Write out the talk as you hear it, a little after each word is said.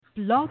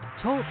Blog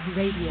Talk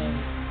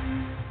Radio.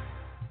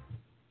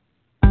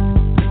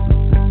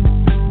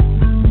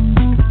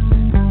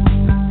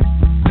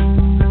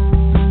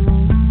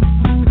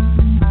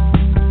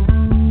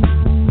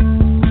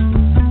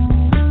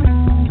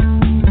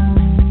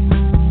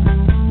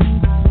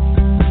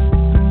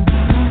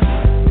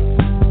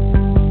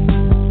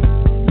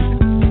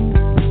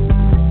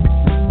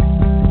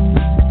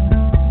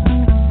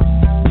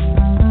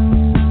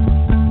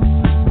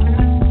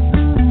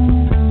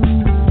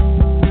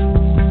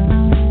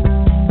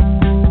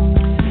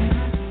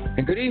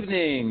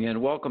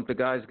 Welcome to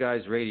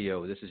Guys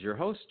Radio. This is your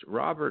host,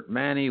 Robert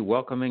Manny,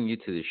 welcoming you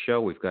to the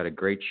show. We've got a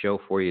great show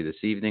for you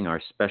this evening.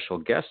 Our special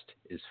guest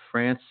is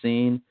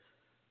Francine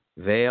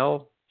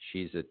Vale.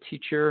 She's a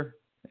teacher,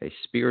 a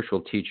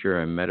spiritual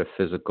teacher, a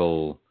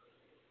metaphysical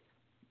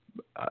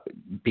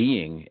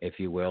being, if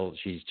you will.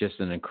 She's just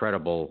an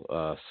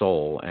incredible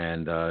soul,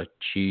 and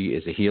she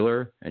is a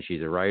healer, and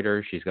she's a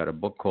writer. She's got a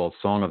book called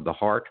Song of the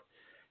Heart,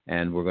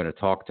 and we're going to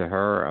talk to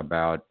her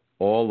about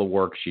all the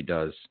work she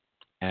does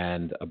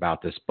and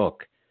about this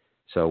book.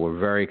 So we're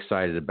very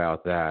excited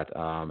about that.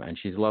 And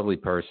she's a lovely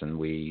person.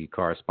 We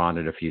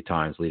corresponded a few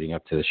times leading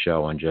up to the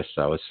show, and just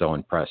I was so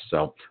impressed.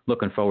 So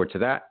looking forward to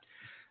that.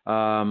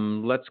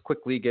 Let's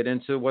quickly get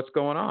into what's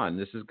going on.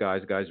 This is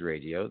Guys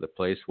Radio, the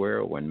place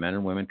where when men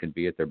and women can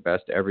be at their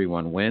best,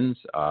 everyone wins.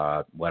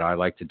 What I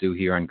like to do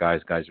here on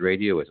Guys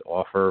Radio is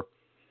offer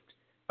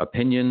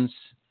opinions,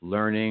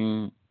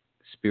 learning,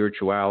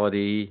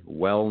 spirituality,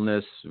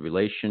 wellness,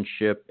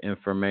 relationship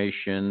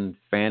information,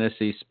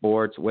 fantasy,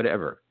 sports,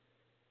 whatever,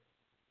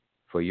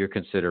 for your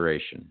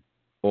consideration,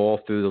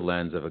 all through the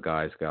lens of a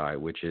guy's guy,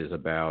 which is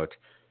about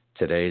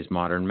today's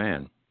modern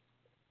man.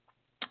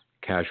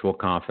 Casual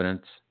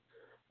confidence,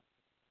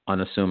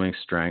 unassuming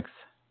strength,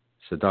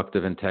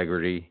 seductive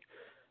integrity,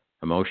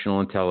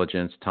 emotional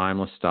intelligence,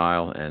 timeless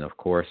style, and, of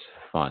course,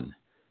 fun.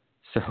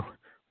 So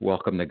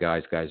welcome to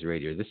Guys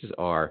Radio. This is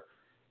our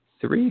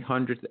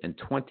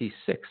 326th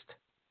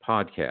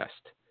podcast.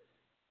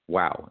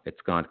 Wow, it's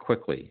gone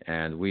quickly,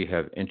 and we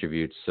have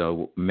interviewed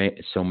so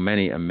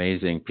many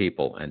amazing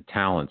people and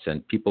talents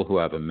and people who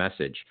have a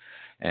message,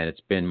 and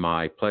it's been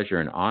my pleasure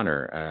and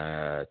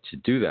honor to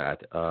do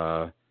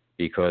that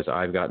because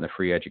I've gotten a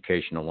free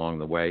education along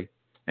the way,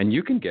 and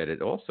you can get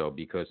it also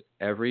because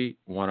every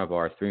one of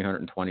our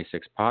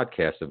 326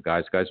 podcasts of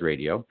Guys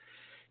Radio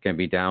can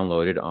be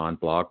downloaded on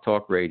Blog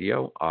Talk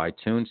Radio,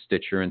 iTunes,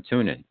 Stitcher, and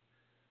TuneIn.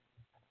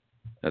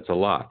 That's a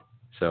lot.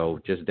 So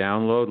just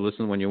download,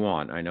 listen when you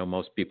want. I know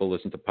most people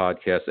listen to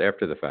podcasts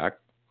after the fact.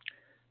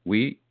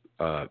 We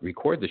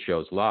record the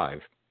shows live.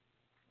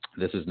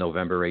 This is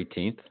November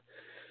 18th,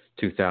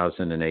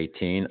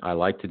 2018. I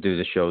like to do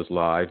the shows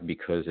live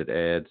because it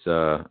adds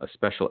a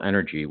special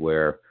energy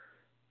where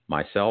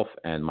myself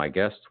and my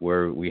guests,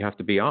 we have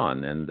to be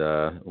on, and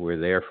we're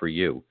there for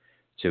you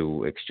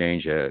to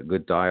exchange a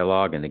good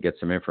dialogue and to get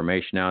some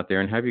information out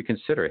there and have you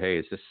consider, hey,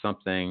 is this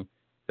something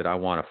that I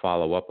want to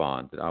follow up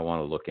on, that I want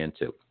to look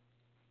into?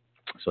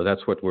 So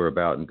that's what we're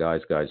about in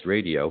Guys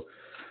Radio.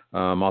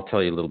 I'll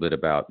tell you a little bit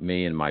about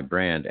me and my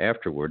brand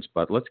afterwards,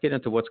 but let's get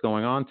into what's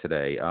going on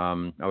today.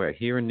 Okay,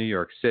 here in New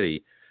York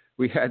City,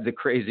 we had the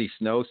crazy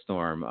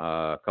snowstorm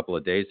a couple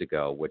of days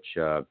ago, which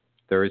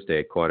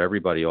Thursday caught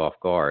everybody off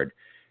guard.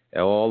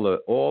 All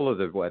of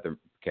the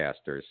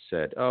weathercasters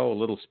said, oh, a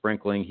little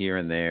sprinkling here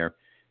and there,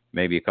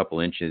 maybe a couple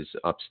inches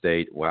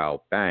upstate.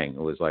 Wow, bang! It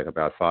was like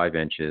about 5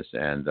 inches,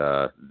 and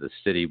the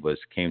city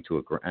came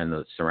to and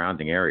the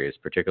surrounding areas,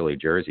 particularly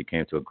Jersey,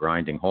 came to a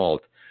grinding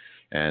halt,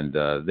 and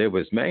there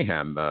was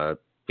mayhem.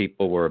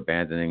 People were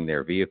abandoning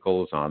their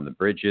vehicles on the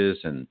bridges,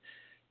 and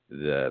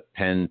the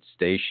Penn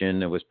Station.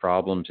 There was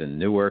problems in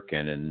Newark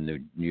and in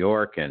New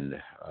York, and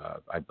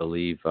I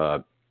believe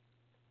Port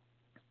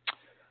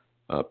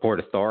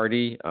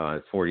Authority,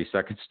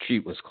 42nd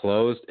Street was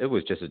closed. It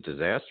was just a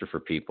disaster for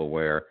people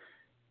where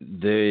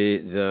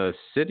the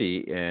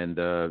city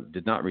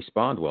did not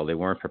respond well. They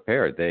weren't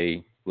prepared.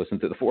 They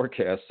listened to the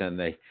forecasts and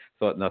they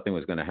thought nothing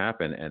was going to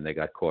happen, and they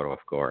got caught off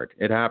guard.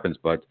 It happens,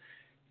 but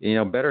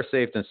better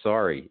safe than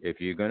sorry. If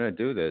you're going to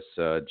do this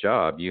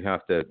job, you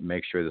have to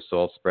make sure the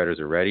salt spreaders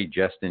are ready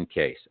just in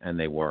case, and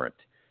they weren't.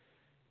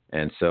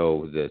 And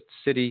so the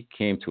city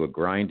came to a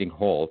grinding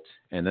halt,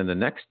 and then the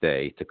next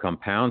day, to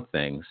compound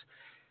things,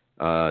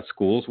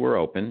 schools were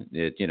open.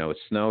 It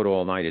snowed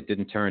all night. It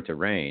didn't turn to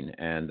rain.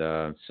 And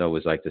so it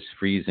was like this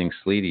freezing,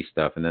 sleety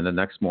stuff. And then the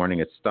next morning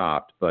it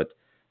stopped, but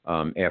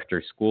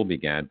after school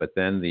began. But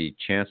then the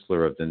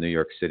chancellor of the New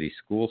York City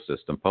school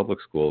system,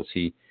 public schools,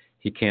 he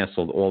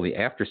canceled all the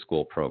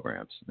after-school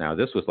programs. Now,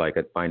 this was like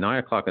by 9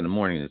 o'clock in the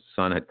morning, the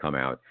sun had come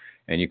out,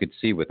 and you could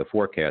see with the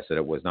forecast that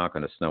it was not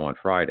going to snow on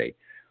Friday.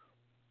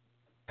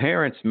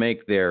 Parents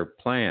make their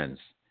plans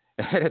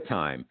ahead of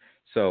time.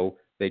 So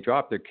they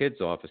dropped their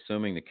kids off,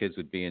 assuming the kids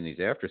would be in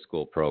these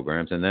after-school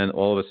programs, and then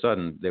all of a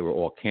sudden they were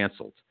all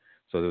canceled.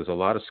 So there was a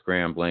lot of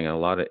scrambling and a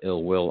lot of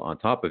ill will on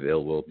top of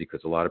ill will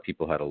because a lot of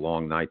people had a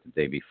long night the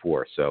day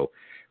before. So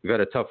we've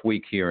had a tough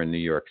week here in New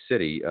York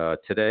City.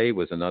 Today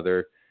was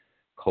another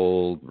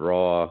cold,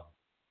 raw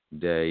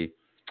day.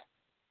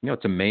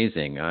 It's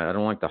amazing. I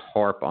don't like to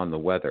harp on the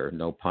weather,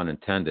 no pun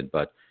intended,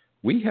 but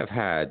we have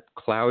had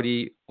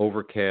cloudy,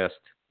 overcast,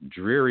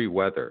 dreary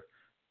weather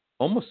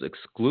almost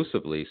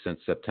exclusively since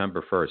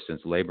September 1st,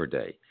 since Labor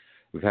Day.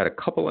 We've had a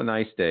couple of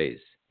nice days,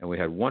 and we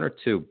had one or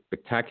two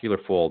spectacular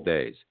fall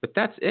days, but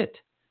that's it.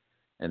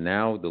 And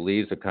now the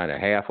leaves are kind of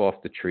half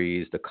off the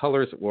trees. The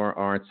colors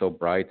aren't so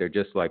bright. They're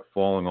just like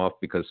falling off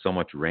because so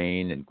much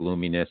rain and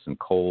gloominess and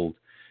cold.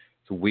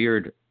 It's a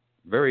weird,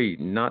 very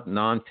not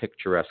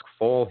non-picturesque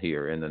fall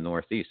here in the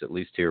Northeast, at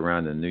least here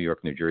around the New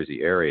York, New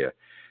Jersey area.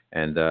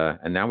 And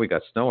now we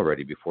got snow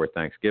already before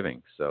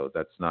Thanksgiving, so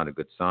that's not a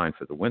good sign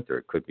for the winter.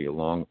 It could be a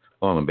long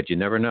one, but you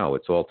never know.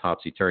 It's all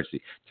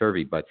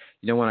topsy-turvy. But,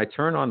 when I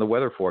turn on the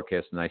weather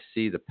forecast and I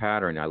see the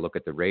pattern, I look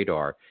at the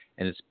radar,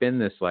 and it's been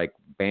this, like,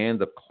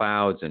 band of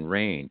clouds and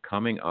rain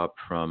coming up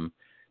from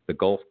the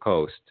Gulf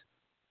Coast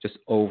just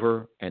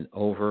over and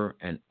over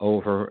and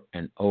over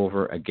and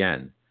over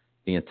again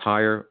the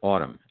entire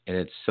autumn. And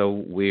it's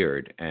so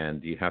weird,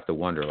 and you have to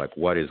wonder, like,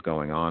 what is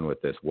going on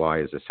with this? Why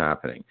is this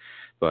happening?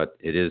 But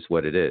it is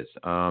what it is.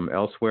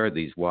 Elsewhere,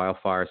 these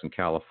wildfires in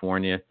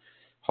California,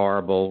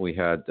 horrible. We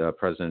had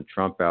President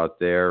Trump out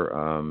there,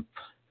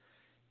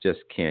 just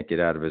can't get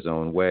out of his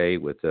own way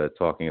with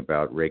talking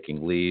about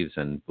raking leaves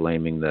and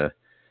blaming the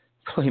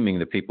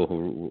people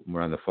who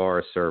run the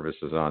Forest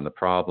Services on the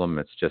problem.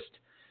 It's just,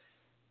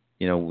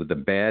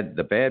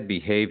 the bad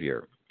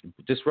behavior.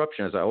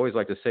 Disruption, as I always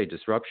like to say,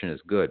 disruption is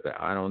good, but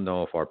I don't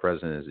know if our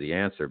president is the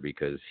answer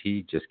because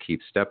he just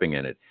keeps stepping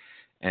in it.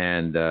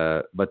 And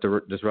but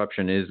the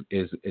disruption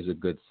is a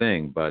good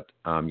thing, but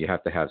you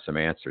have to have some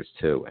answers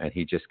too. And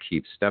he just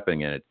keeps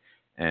stepping in it,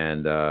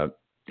 and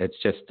it's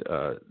just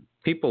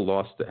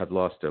people have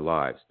lost their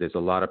lives. There's a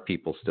lot of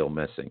people still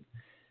missing.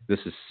 This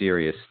is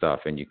serious stuff,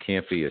 and you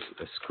can't be a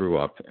screw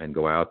up and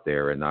go out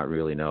there and not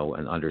really know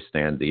and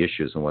understand the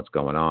issues and what's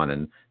going on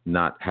and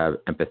not have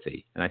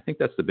empathy. And I think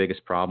that's the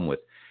biggest problem with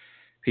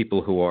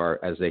people who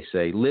are, as they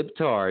say,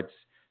 libtards,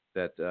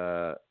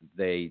 that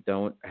they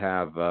don't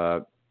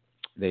have.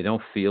 They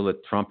don't feel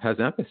that Trump has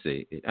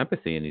empathy,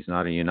 and he's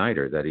not a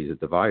uniter, that he's a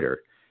divider.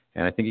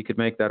 And I think he could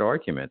make that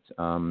argument.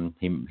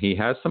 He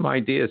has some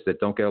ideas that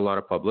don't get a lot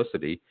of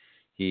publicity.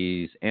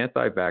 He's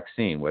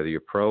anti-vaccine, whether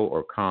you're pro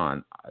or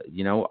con.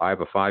 I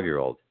have a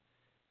 5-year-old.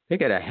 They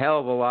get a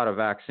hell of a lot of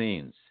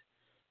vaccines.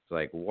 It's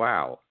like,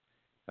 wow.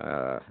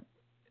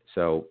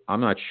 So I'm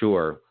not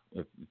sure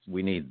if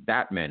we need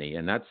that many,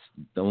 and that's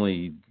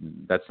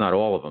not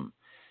all of them.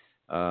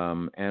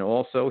 And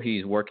also,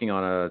 he's working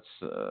on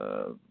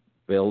a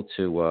bill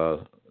to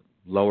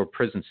lower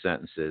prison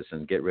sentences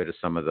and get rid of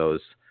some of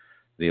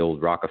the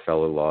old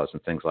Rockefeller laws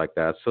and things like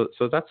that.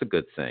 So that's a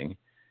good thing.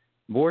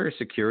 Border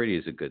security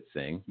is a good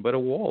thing, but a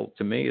wall,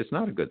 to me, is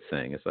not a good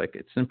thing. It's like,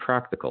 it's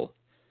impractical.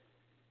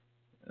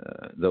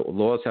 The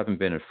laws haven't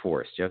been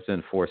enforced. You have to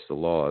enforce the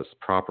laws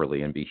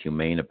properly and be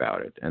humane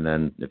about it. And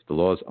then if the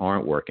laws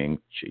aren't working,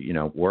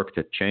 work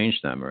to change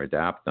them or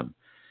adapt them.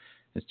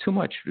 There's too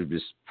much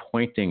just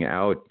pointing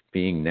out,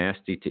 being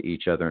nasty to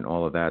each other and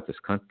all of that. This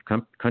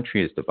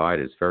country is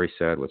divided. It's very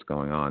sad what's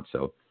going on.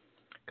 So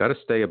got to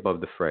stay above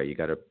the fray.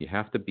 You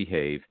have to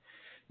behave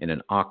in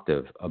an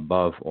octave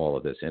above all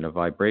of this, in a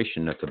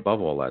vibration that's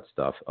above all that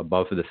stuff,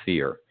 above the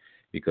fear.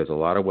 Because a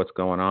lot of what's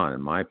going on,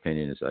 in my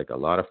opinion, is like a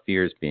lot of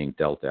fears being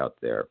dealt out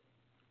there.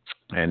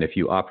 And if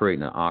you operate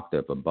in an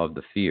octave above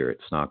the fear,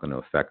 it's not going to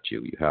affect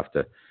you. You have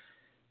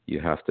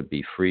to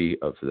be free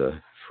of the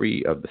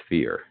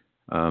fear.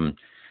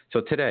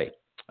 So today,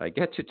 I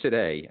get to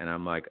today, and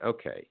I'm like,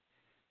 okay,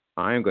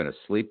 I'm going to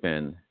sleep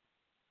in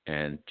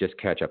and just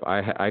catch up.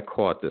 I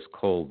caught this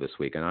cold this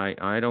week, and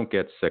I don't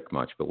get sick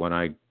much, but when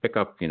I pick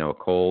up, a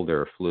cold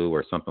or a flu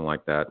or something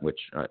like that, which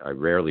I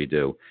rarely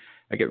do,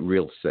 I get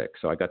real sick.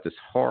 So I got this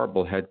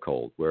horrible head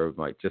cold where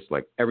just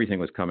like everything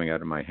was coming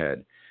out of my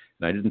head,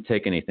 and I didn't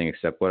take anything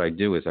except what I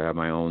do is I have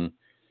my own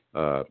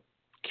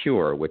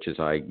cure, which is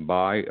I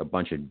buy a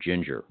bunch of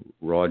ginger,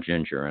 raw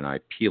ginger, and I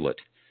peel it.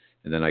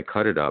 And then I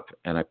cut it up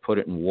and I put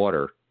it in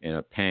water in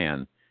a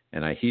pan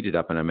and I heat it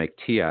up and I make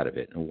tea out of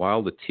it. And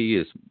while the tea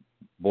is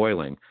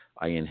boiling,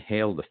 I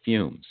inhale the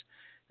fumes.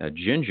 Now,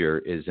 ginger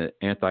is an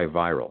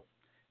antiviral,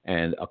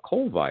 and a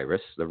cold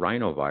virus, the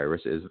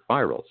rhinovirus, is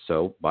viral.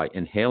 So by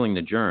inhaling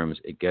the germs,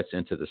 it gets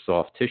into the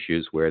soft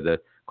tissues where the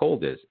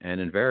cold is.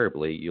 And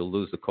invariably, you'll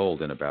lose the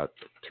cold in about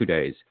 2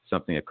 days,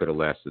 something that could have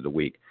lasted a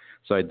week.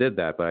 So I did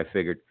that, but I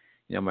figured,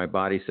 my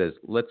body says,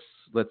 let's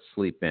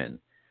sleep in.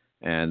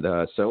 And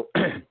so...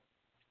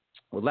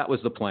 Well, that was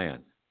the plan.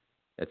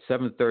 At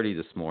 7:30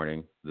 this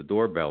morning, the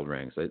doorbell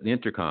rings. The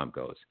intercom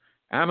goes.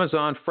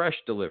 Amazon Fresh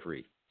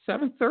delivery,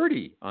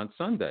 7:30 on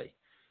Sunday.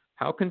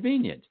 How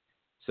convenient.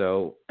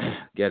 So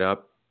get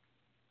up,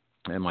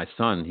 and my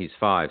son, he's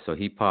 5, so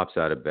he pops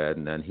out of bed,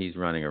 and then he's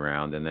running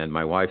around. And then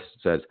my wife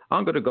says,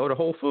 I'm going to go to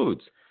Whole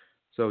Foods.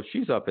 So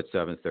she's up at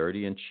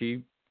 7:30, and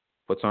she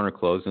puts on her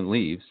clothes and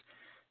leaves.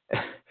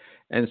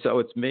 And so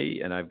it's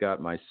me, and I've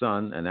got my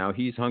son, and now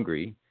he's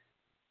hungry.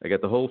 I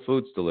got the Whole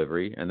Foods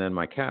delivery, and then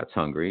my cat's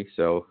hungry.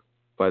 So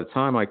by the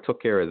time I took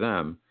care of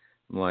them,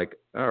 I'm like,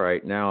 all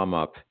right, now I'm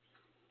up.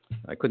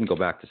 I couldn't go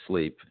back to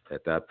sleep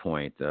at that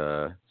point.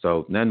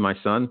 So then my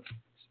son,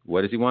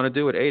 what does he want to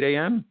do at 8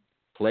 a.m.?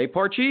 Play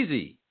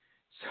Parcheesi.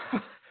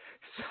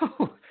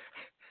 So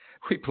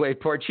we played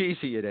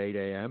Parcheesi at 8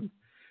 a.m.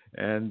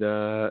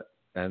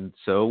 And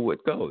so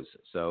it goes.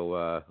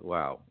 So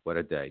wow, what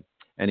a day.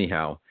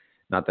 Anyhow,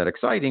 not that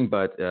exciting,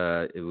 but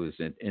it was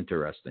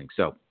interesting.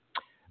 So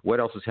what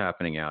else is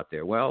happening out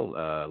there? Well,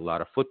 a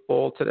lot of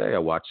football today. I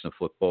watched some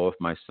football with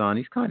my son.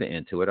 He's kind of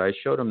into it. I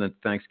showed him the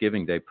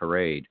Thanksgiving Day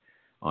parade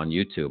on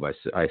YouTube.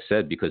 I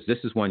said, because this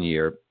is one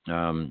year,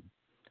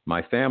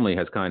 my family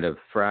has kind of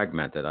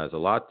fragmented, as a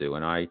lot do.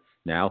 And I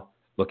now,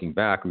 looking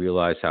back,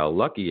 realize how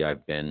lucky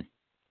I've been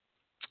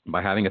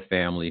by having a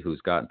family who's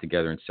gotten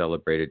together and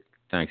celebrated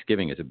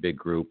Thanksgiving as a big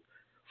group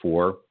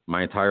for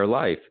my entire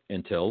life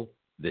until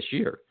this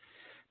year.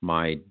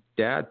 My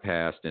dad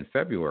passed in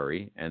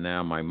February, and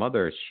now my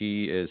mother,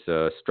 she is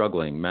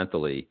struggling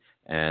mentally.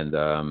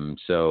 And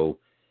so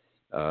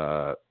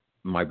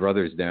my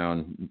brother's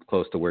down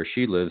close to where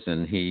she lives,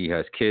 and he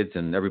has kids,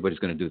 and everybody's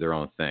going to do their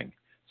own thing.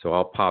 So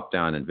I'll pop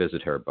down and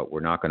visit her, but we're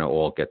not going to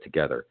all get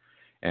together.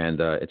 And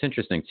it's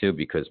interesting, too,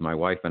 because my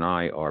wife and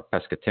I are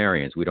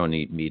pescatarians. We don't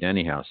eat meat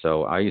anyhow.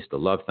 So I used to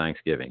love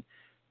Thanksgiving.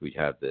 We'd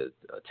have the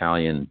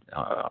Italian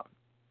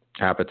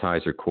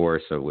appetizer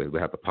course, so we'd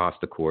have a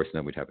pasta course, and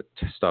then we'd have a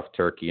stuffed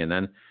turkey, and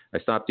then I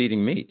stopped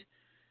eating meat.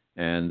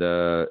 And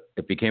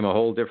it became a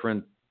whole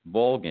different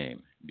ball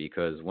game,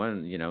 because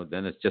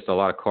then it's just a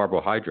lot of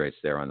carbohydrates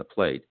there on the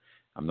plate.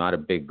 I'm not a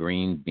big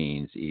green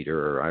beans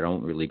eater, or I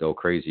don't really go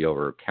crazy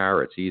over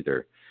carrots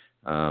either.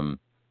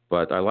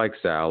 But I like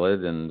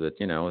salad, and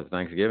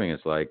Thanksgiving,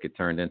 it's like it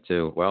turned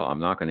into, well, I'm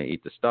not going to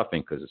eat the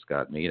stuffing because it's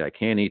got meat. I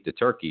can't eat the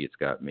turkey.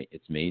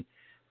 It's meat.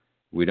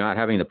 We're not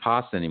having the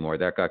pasta anymore.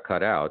 That got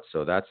cut out,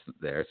 so that's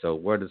there. So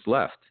what is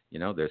left?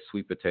 There's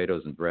sweet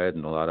potatoes and bread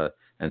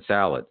and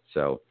salad.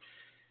 So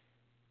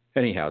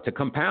anyhow, to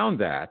compound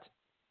that,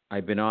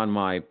 I've been on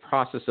my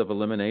process of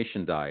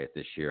elimination diet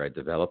this year. I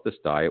developed this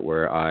diet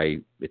where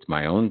it's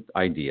my own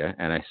idea,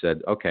 and I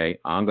said, okay,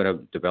 I'm going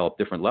to develop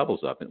different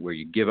levels of it where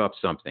you give up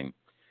something.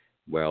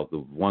 Well, the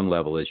one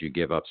level is you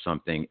give up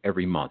something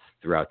every month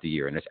throughout the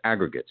year, and it's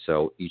aggregate.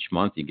 So each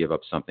month you give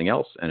up something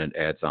else, and it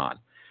adds on.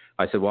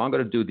 I said, well, I'm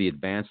going to do the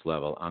advanced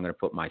level. I'm going to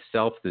put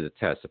myself through the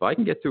test. If I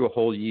can get through a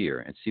whole year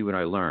and see what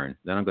I learn,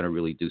 then I'm going to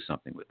really do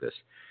something with this.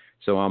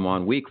 So I'm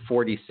on week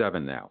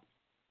 47 now,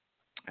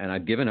 and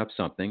I've given up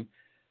something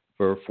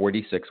for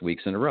 46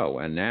 weeks in a row.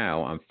 And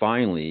now I'm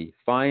finally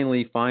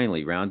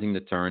rounding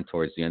the turn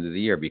towards the end of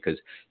the year, because,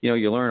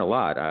 you learn a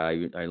lot.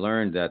 I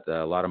learned that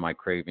a lot of my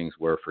cravings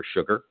were for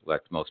sugar,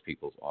 like most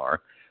people's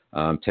are.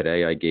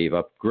 Today I gave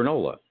up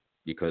granola,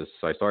 because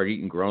I started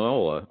eating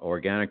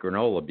organic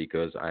granola,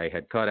 because I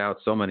had cut out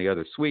so many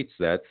other sweets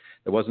that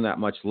there wasn't that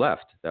much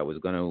left that was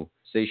going to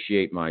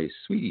satiate my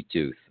sweetie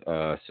tooth,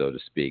 so to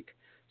speak.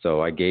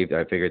 So I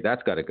figured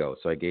that's got to go.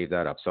 So I gave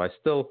that up. So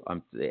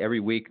I'm every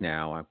week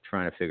now, I'm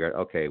trying to figure out,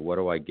 okay, what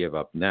do I give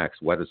up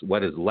next? What is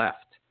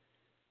left?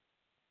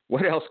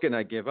 What else can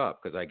I give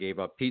up? Because I gave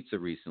up pizza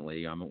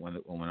recently.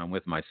 When I'm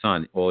with my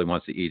son, all he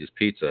wants to eat is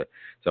pizza.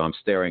 So I'm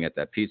staring at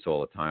that pizza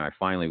all the time.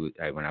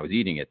 When I was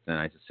eating it, then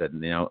I just said,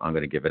 I'm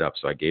going to give it up.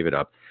 So I gave it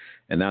up.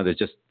 And now there's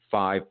just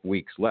 5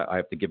 weeks left. I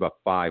have to give up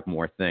 5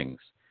 more things.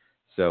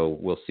 So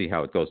we'll see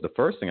how it goes. The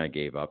first thing I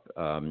gave up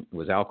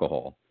was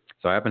alcohol.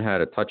 So I haven't had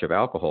a touch of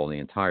alcohol the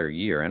entire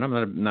year. And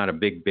I'm not a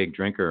big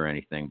drinker or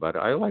anything, but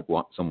I like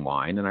some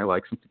wine, and I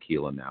like some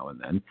tequila now and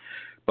then,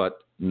 but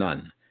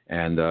none.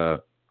 And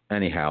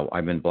anyhow,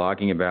 I've been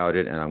blogging about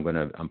it, and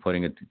I'm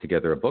putting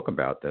together a book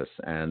about this,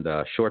 and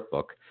a short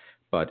book,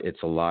 but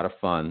it's a lot of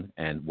fun.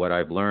 And what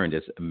I've learned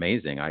is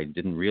amazing. I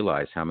didn't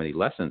realize how many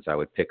lessons I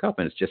would pick up,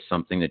 and it's just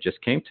something that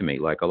just came to me,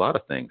 like a lot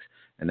of things.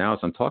 And now as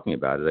I'm talking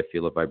about it, I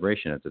feel a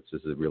vibration. This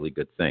is a really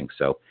good thing.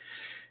 So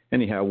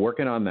anyhow,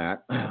 working on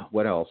that.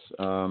 What else?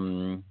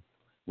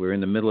 We're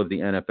in the middle of the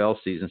NFL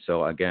season,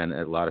 so again,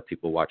 a lot of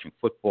people watching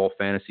football,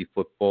 fantasy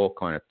football,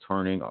 kind of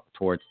turning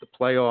towards the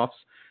playoffs.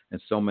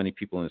 And so many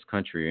people in this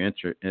country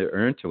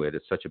are into it.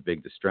 It's such a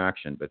big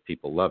distraction, but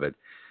people love it.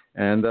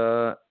 And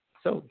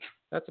so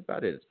that's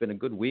about it. It's been a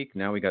good week.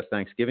 Now we got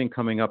Thanksgiving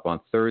coming up on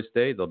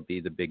Thursday. There'll be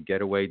the big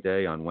getaway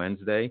day on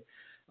Wednesday.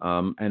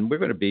 And we're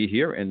going to be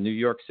here in New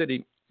York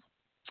City.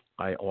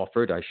 I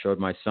showed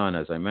my son,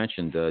 as I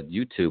mentioned,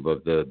 YouTube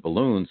of the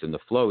balloons and the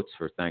floats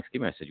for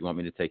Thanksgiving. I said, you want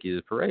me to take you to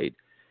the parade?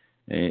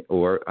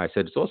 Or I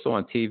said, it's also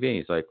on TV.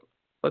 He's like,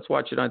 let's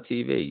watch it on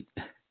TV.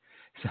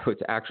 So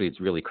it's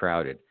really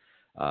crowded.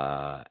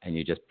 And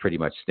you're just pretty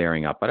much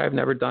staring up. But I've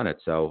never done it,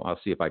 so I'll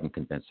see if I can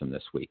convince him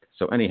this week.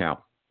 So anyhow,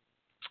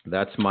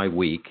 that's my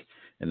week,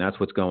 and that's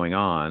what's going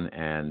on.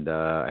 And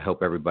I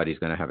hope everybody's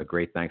going to have a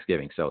great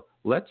Thanksgiving. So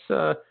let's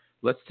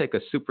take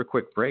a super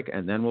quick break,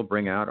 and then we'll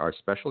bring out our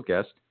special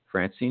guest,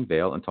 Francine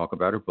Vale, and talk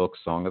about her book,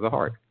 Song of the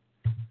Heart.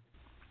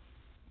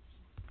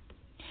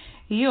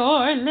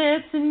 You're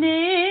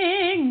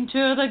listening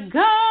to the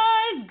Guy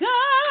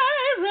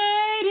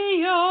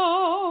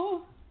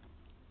Radio.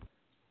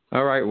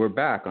 All right, we're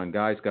back on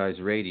Guys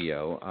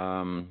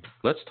Radio.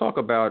 Let's talk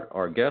about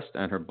our guest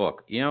and her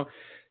book.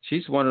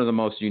 She's one of the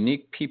most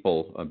unique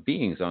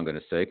beings, I'm going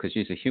to say, because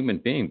she's a human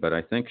being, but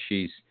I think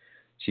she's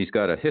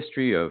got a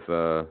history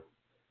of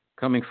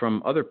coming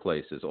from other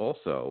places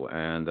also,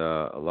 and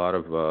a lot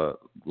of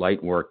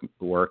light work.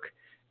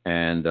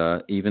 And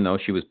even though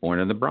she was born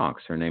in the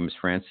Bronx, her name is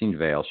Francine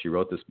Vale. She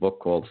wrote this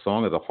book called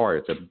Song of the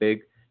Heart. It's a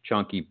big,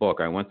 chunky book.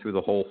 I went through the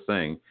whole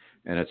thing.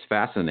 And it's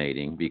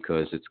fascinating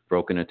because it's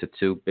broken into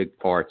two big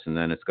parts, and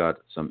then it's got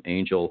some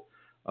angel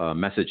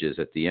messages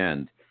at the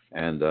end.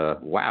 And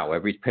wow,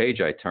 every page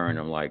I turn,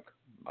 I'm like,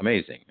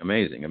 amazing,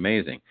 amazing,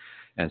 amazing.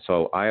 And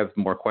so I have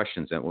more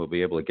questions that we'll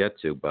be able to get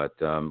to, but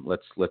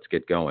let's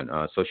get going.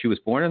 So she was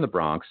born in the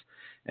Bronx,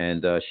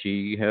 and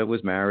she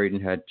was married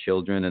and had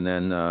children, and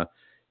then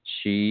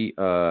she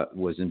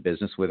was in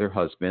business with her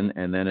husband.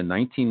 And then in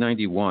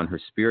 1991, her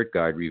spirit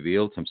guide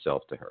revealed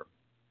himself to her,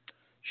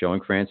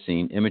 showing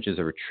Francine images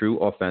of her true,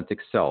 authentic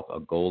self, a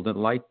golden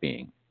light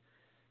being,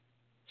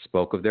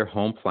 spoke of their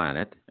home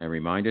planet, and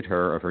reminded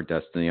her of her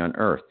destiny on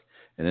Earth.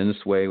 And in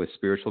this way, with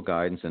spiritual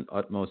guidance and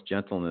utmost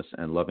gentleness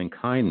and loving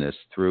kindness,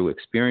 through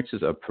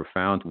experiences of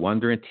profound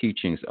wonder and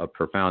teachings of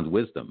profound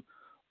wisdom,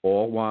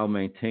 all while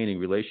maintaining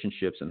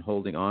relationships and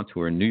holding on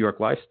to her New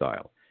York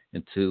lifestyle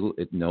until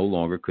it no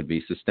longer could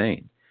be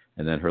sustained.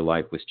 And then her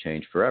life was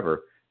changed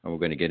forever. And we're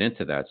going to get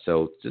into that.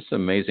 So just an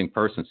amazing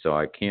person. So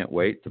I can't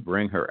wait to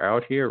bring her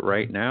out here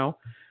right now.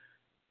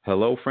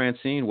 Hello,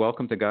 Francine.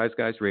 Welcome to Guys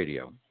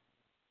Radio.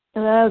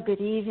 Hello. Good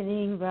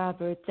evening,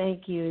 Robert.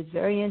 Thank you. It's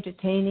very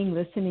entertaining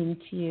listening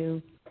to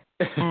you.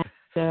 And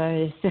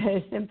I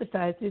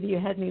sympathize with you. You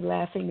had me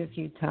laughing a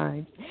few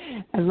times.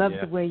 I love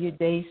the way your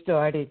day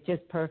started.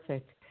 Just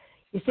perfect.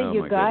 You said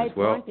your guide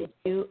wanted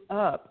you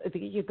up.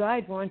 Your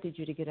guide wanted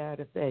you to get out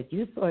of bed.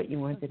 You thought you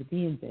wanted to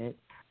be in bed.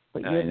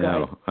 But your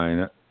I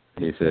know.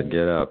 He said,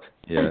 get up.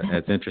 Yeah,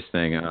 it's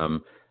interesting.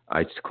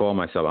 I call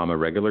myself, I'm a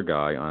regular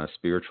guy on a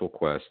spiritual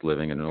quest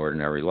living an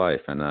ordinary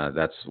life, and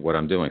that's what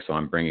I'm doing. So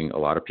I'm bringing a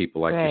lot of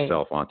people like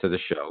yourself onto the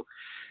show,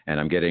 and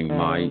I'm getting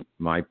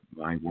my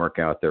work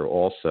out there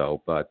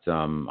also. But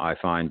I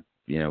find,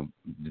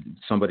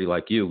 somebody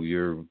like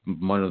you're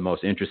one of the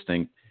most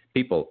interesting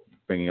people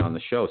bringing on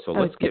the show. So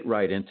let's get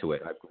right into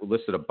it. I've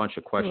listed a bunch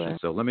of questions.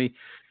 So let me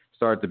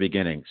start at the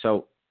beginning.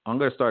 So I'm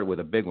going to start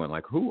with a big one.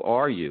 Like, who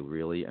are you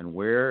really, and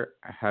where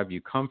have you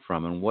come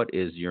from, and what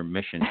is your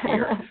mission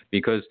here?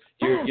 Because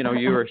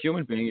you're a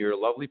human being. You're a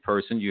lovely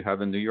person. You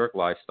have a New York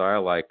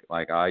lifestyle, like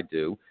I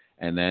do,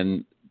 and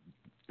then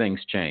things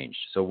changed.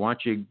 So why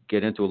don't you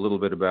get into a little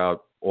bit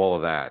about all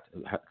of that?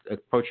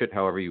 Approach it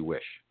however you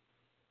wish.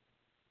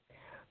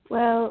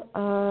 Well,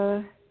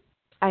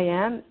 I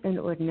am an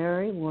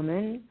ordinary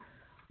woman,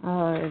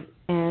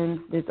 and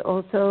there's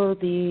also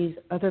these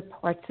other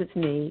parts of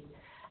me.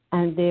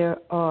 And there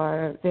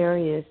are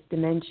various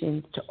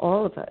dimensions to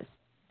all of us.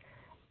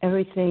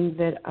 Everything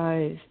that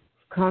I've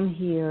come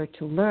here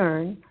to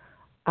learn,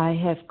 I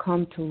have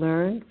come to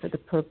learn for the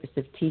purpose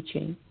of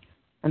teaching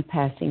and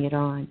passing it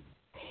on.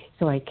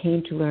 So I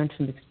came to learn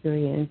from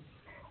experience,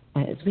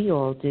 as we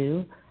all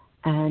do.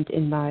 And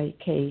in my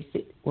case,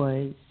 it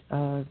was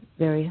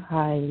very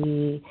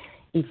highly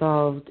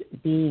evolved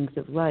beings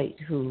of light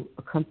who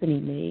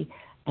accompany me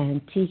and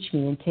teach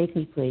me and take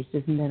me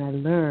places, and then I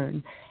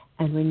learn.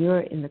 And when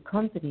you're in the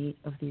company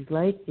of these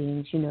light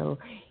beings,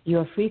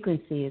 your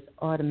frequency is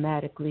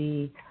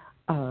automatically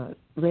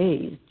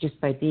raised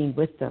just by being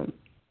with them.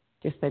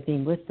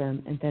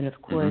 And then,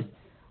 of course,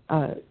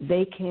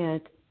 they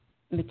can't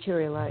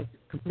materialize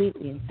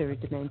completely in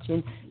third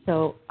dimension.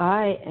 So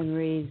I am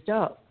raised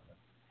up.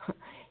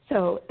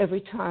 So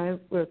every time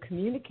we're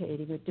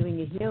communicating, we're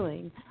doing a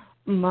healing,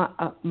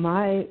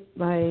 my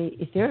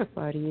etheric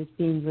body is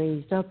being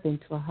raised up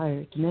into a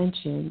higher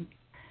dimension.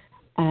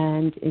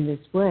 And in this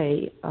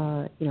way,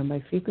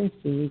 my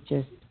frequency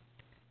just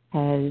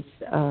has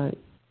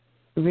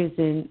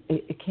risen.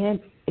 It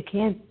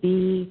can't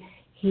be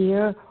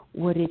here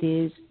what it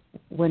is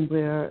when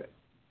we're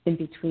in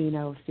between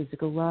our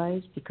physical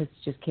lives, because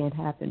it just can't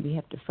happen. We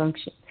have to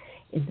function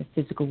in the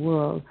physical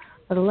world.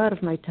 But a lot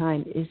of my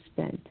time is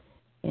spent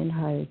in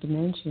higher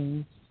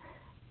dimensions.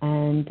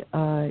 And,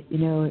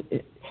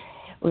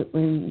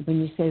 when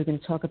you say we're going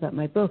to talk about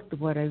my book,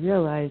 what I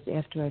realized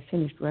after I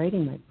finished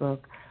writing my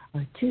book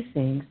are two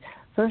things.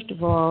 First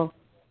of all,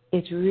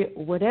 it's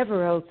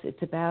whatever else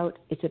it's about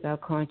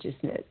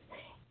consciousness.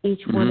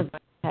 Each one of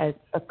us has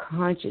a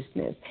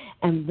consciousness,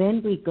 and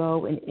then we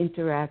go and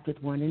interact with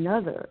one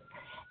another.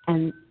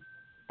 And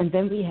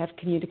then we have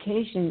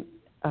communication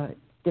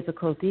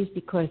difficulties,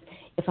 because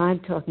if I'm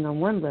talking on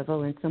one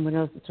level and someone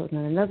else is talking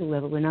on another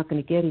level, we're not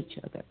going to get each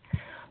other.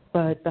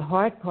 But the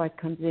hard part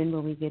comes in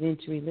when we get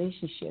into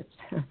relationships.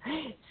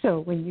 So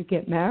when you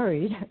get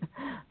married,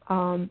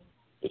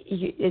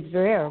 it's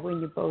rare when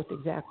you're both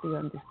exactly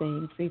on the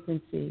same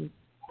frequency.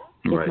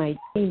 It might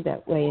seem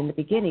that way in the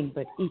beginning,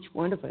 but each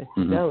one of us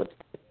develops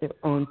at their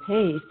own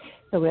pace.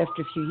 So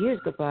after a few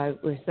years go by,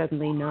 we're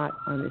suddenly not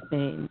on the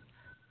same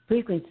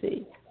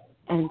frequency.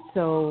 And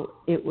so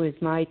it was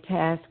my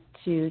task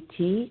to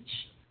teach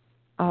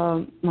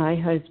my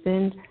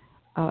husband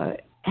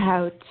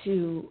how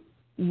to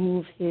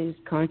move his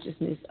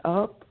consciousness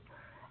up.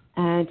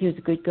 And he was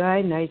a good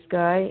guy, nice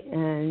guy,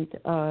 and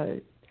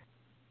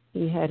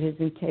he had his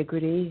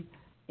integrity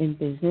in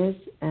business.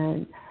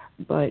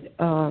 But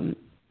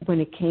when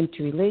it came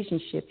to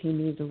relationship, he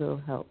needed a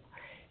little help.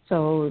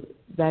 So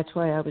that's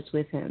why I was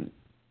with him.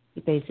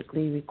 He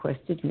basically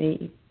requested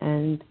me,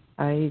 and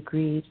I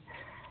agreed.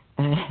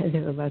 And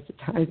there were lots of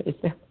times I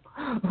said,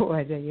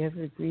 "Why did I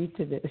ever agree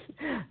to this?"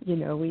 You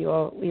know, we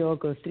all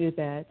go through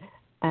that.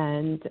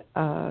 And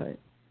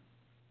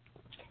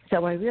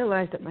so I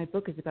realized that my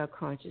book is about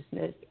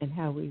consciousness and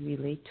how we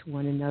relate to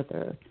one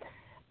another.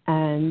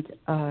 And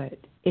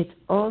it's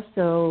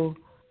also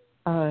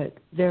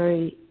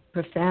very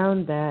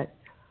profound that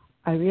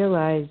I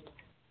realized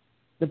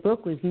the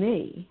book was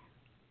me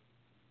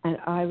and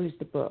I was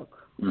the book.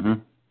 Mm-hmm.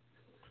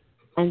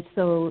 And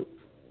so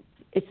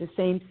it's the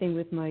same thing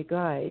with my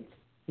guides,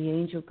 the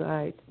angel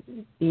guides,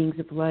 beings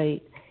of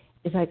light.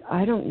 It's like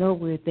I don't know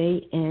where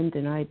they end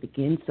and I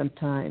begin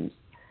sometimes,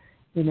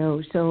 you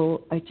know.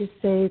 So I just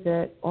say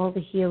that all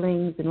the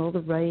healings and all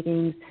the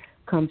writings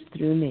comes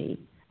through me.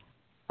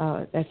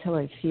 That's how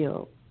I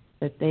feel,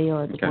 that they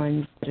are the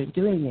ones that are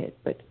doing it.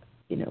 But,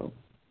 you know.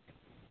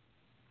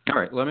 All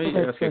right, let me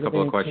ask you a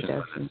couple of questions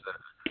on this.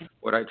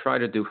 What I try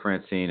to do,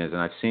 Francine, is, and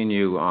I've seen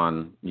you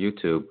on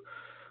YouTube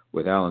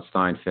with Alan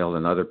Steinfeld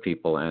and other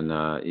people, and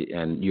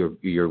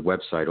your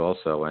website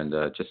also, and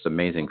just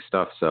amazing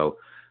stuff. So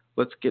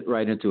let's get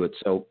right into it.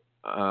 So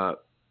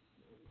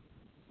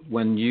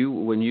when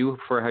you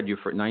first had your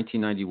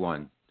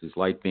 1991, does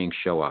light being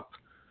show up?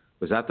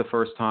 Was that the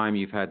first time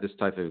you've had this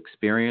type of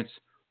experience?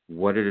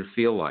 What did it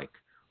feel like?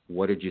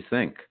 What did you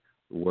think?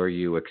 Were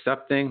you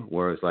accepting?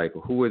 Were it like,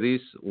 who are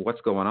these? What's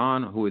going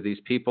on? Who are these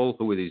people?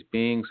 Who are these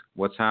beings?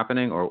 What's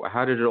happening? Or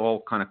how did it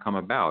all kind of come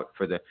about?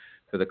 For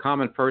the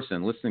common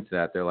person listening to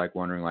that, they're like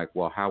wondering, like,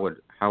 well, how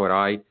would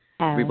I?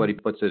 Everybody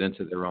puts it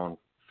into their own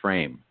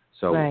frame.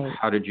 So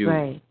how did you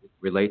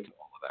relate to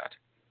all of that?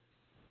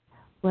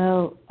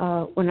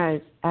 Well, when I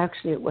was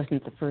actually, it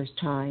wasn't the first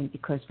time,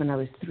 because when I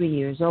was 3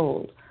 years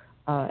old,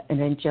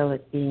 an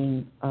angelic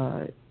being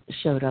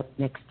showed up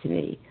next to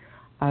me.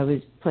 I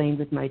was playing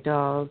with my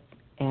dolls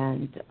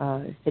and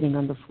sitting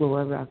on the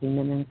floor, rocking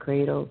them in a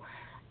cradle,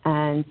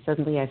 and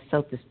suddenly I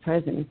felt this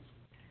presence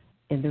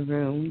in the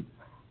room,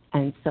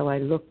 and so I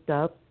looked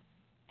up,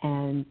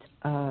 and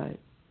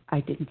I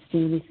didn't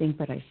see anything,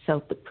 but I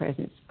felt the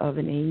presence of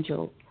an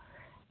angel,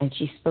 and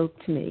she spoke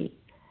to me,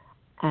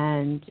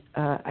 and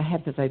I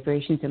have the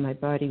vibrations in my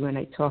body when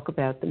I talk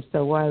about them,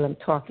 so while I'm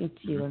talking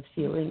to you, I'm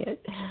feeling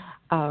it.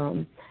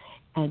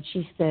 And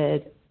she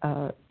said,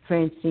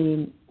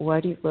 Francine, why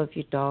do you love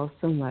your dolls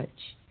so much?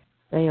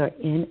 They are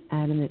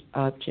inanimate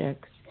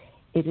objects.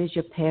 It is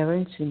your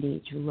parents who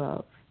need your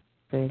love,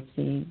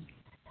 Francine.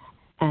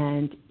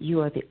 And you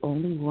are the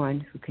only one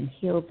who can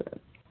heal them,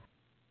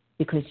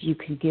 because you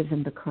can give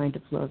them the kind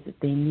of love that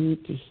they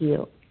need to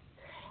heal.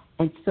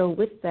 And so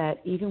with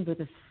that, even with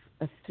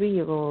a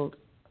 3-year-old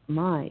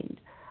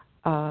mind,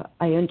 I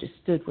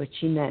understood what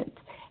she meant.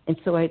 And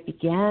so I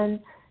began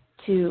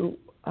to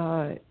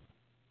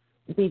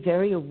be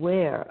very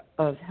aware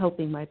of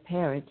helping my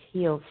parents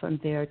heal from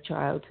their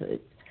childhood.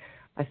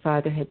 My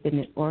father had been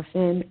an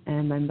orphan,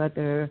 and my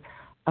mother,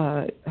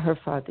 her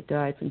father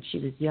died when she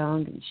was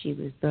young, and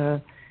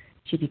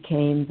she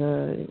became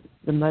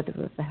the mother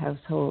of the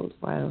household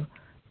while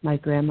my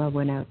grandma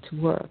went out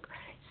to work.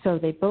 So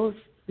they both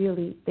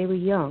they were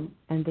young,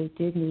 and they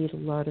did need a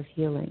lot of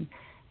healing.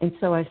 And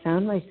so I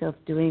found myself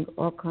doing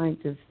all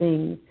kinds of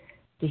things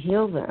to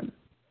heal them.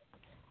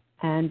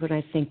 And when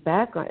I think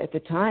back on at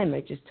the time,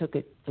 I just took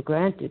it for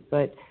granted.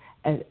 But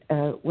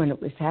when it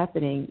was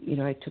happening, you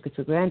know, I took it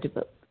for granted.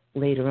 But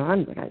later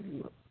on, when I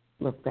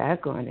look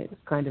back on it,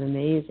 it's kind of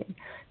amazing.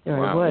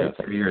 There I was.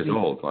 Yeah, 3 years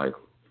old, like.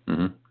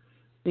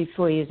 Mm-hmm.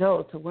 4 years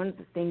old. So one of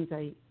the things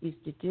I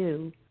used to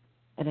do,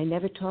 and I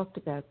never talked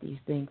about these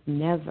things,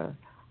 never.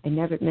 I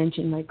never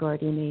mentioned my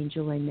guardian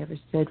angel. I never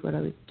said what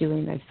I was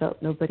doing. I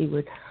felt nobody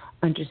would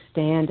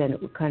understand, and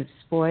it would kind of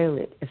spoil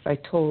it if I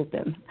told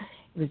them.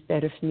 It was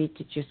better for me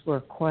to just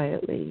work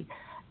quietly.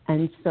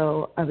 And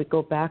so I would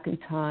go back in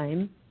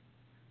time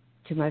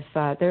to my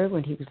father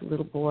when he was a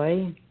little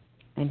boy,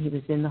 and he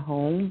was in the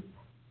home.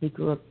 He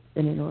grew up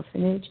in an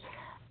orphanage.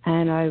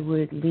 And I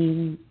would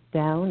lean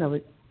down.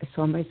 I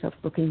saw myself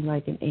looking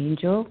like an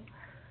angel,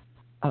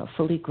 a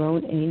fully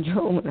grown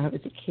angel when I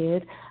was a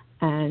kid.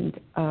 And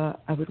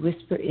I would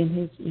whisper in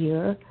his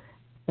ear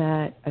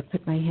that I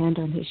put my hand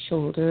on his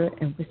shoulder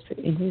and whispered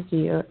in his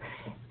ear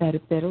that a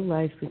better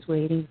life was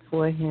waiting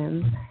for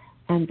him,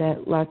 and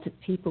that lots of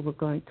people were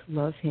going to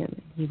love him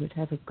and he would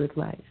have a good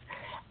life.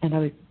 And I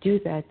would do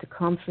that to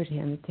comfort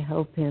him, to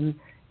help him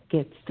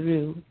get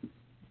through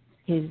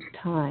his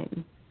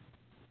time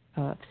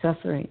of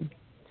suffering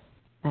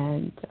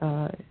and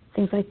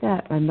things like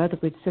that. My mother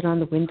would sit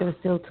on the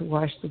windowsill to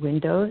wash the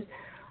windows.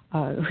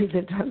 We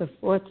lived on the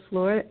 4th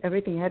floor.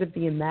 Everything had to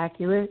be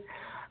immaculate.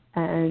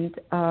 And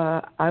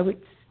I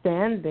would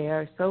stand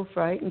there so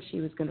frightened she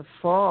was going to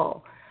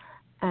fall.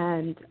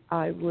 And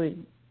I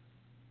would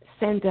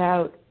send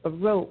out a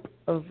rope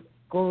of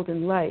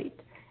golden light,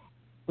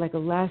 like a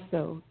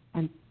lasso,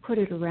 and put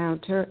it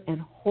around her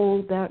and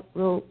hold that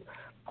rope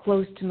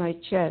close to my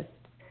chest.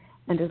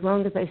 And as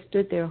long as I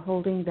stood there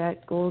holding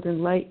that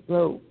golden light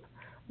rope,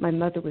 my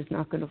mother was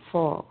not going to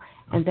fall.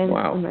 And then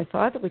when my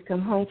father would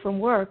come home from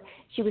work,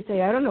 she would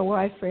say, I don't know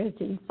why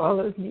Francine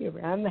follows me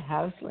around the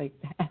house like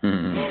that.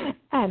 Mm-hmm.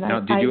 And now,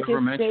 did you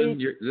ever mention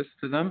this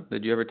to them?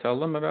 Did you ever tell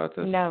them about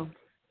this? No,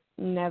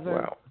 never.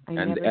 Wow.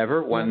 And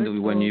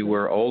when you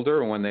were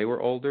older, or when they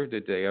were older,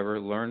 did they ever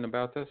learn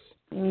about this?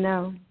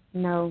 No,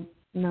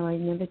 I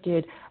never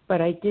did.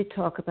 But I did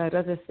talk about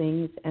other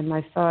things, and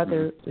my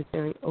father was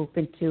very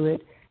open to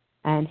it,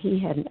 and he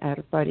had an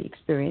out-of-body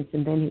experience,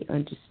 and then he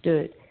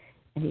understood.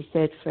 And he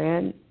said,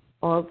 Fran,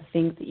 all the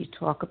things that you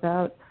talk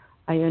about,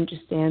 I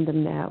understand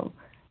them now.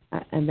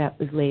 And that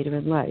was later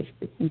in life.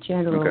 But in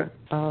general,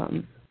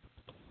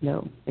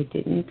 no, I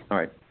didn't. All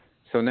right.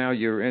 So now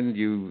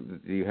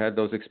you had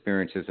those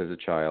experiences as a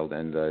child,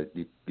 and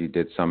you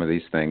did some of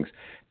these things.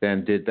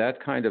 Then did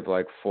that kind of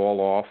like fall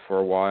off for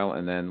a while,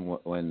 and then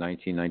when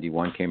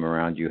 1991 came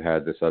around, you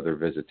had this other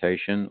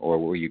visitation, or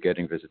were you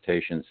getting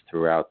visitations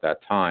throughout that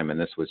time, and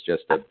this was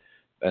just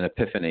an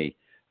epiphany,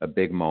 a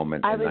big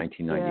moment in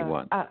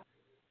 1991?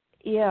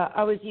 Yeah,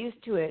 I was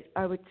used to it.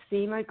 I would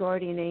see my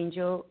guardian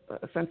angel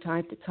from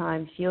time to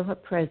time, feel her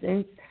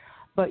presence,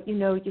 but,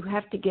 you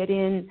have to get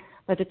in.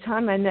 By the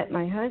time I met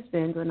my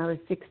husband when I was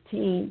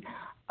 16,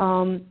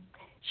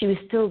 she was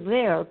still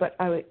there, but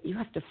you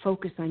have to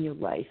focus on your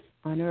life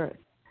on Earth.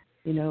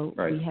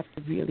 Right. We have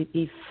to really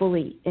be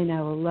fully in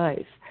our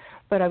life.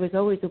 But I was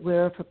always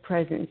aware of her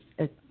presence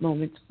at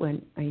moments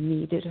when I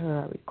needed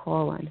her. I would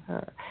call on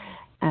her.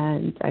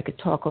 And I could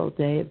talk all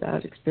day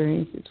about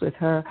experiences with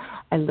her.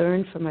 I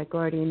learned from my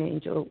guardian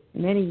angel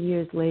many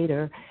years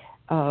later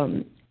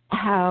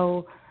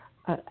how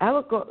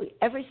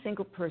every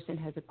single person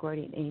has a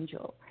guardian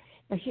angel.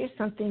 Now, here's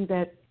something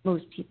that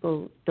most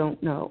people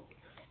don't know.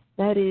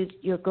 That is,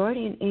 your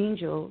guardian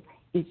angel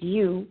is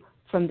you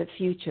from the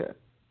future.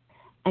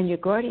 And your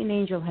guardian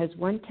angel has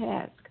one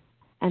task,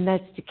 and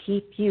that's to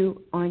keep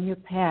you on your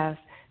path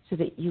so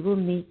that you will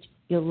meet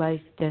your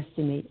life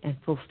destiny and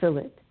fulfill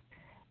it.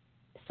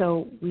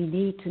 So we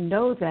need to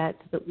know that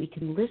so that we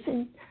can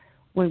listen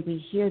when we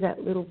hear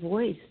that little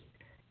voice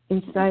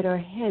inside our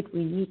head.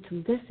 We need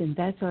to listen.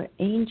 That's our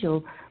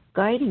angel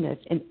guiding us.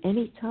 And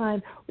any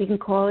time we can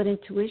call it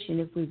intuition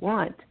if we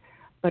want,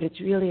 but it's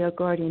really our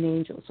guardian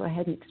angel. So I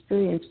had an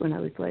experience when I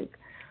was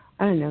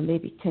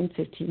maybe 10,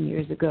 15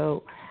 years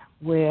ago,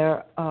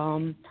 where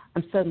I'm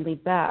suddenly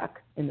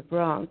back in the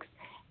Bronx,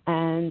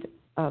 and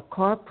a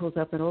car pulls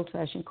up, an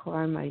old-fashioned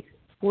car, and my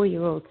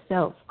 4-year-old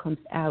self comes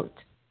out.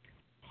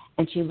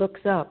 And she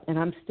looks up, and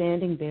I'm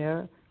standing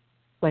there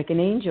like an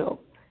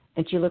angel.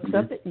 And she looks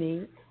up at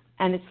me,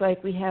 and it's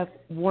like we have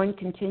one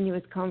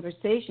continuous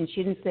conversation.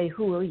 She didn't say,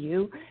 who are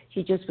you?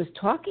 She just was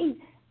talking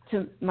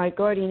to my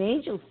guardian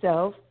angel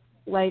self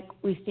like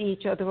we see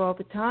each other all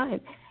the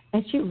time.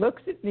 And she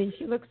looks at me,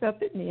 she looks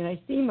up at me, and I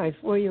see my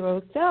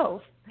 4-year-old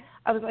self.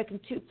 I was like in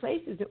two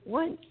places at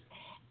once.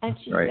 And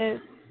she says,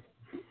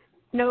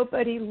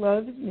 nobody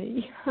loves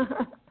me.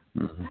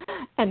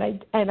 And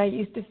I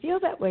used to feel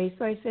that way.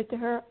 So I said to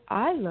her,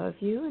 I love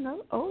you, and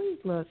I'll always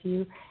love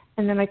you.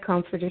 And then I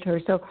comforted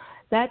her. So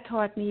that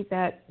taught me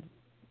that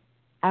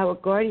our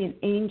guardian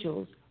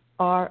angels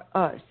are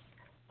us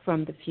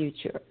from the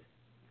future.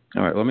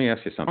 All right, let me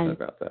ask you something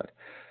about that.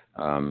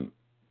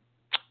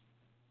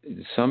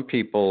 Some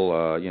people,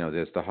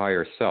 there's the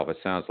higher self. It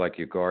sounds like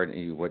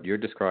what you're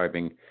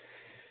describing.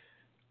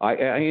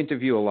 I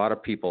interview a lot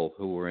of people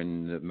who are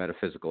in the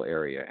metaphysical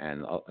area,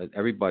 and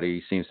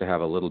everybody seems to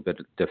have a little bit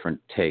different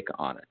take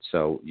on it.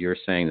 So you're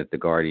saying that the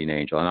guardian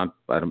angel, and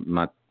I'm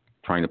not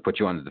trying to put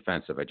you on the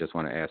defensive. I just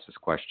want to ask this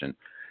question.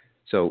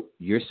 So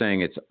you're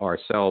saying it's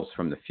ourselves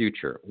from the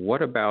future.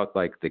 What about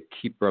like the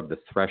keeper of the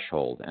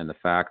threshold and the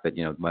fact that,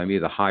 maybe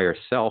the higher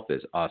self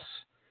is us,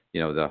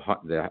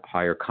 the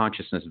higher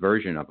consciousness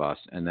version of us,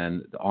 and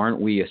then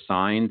aren't we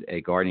assigned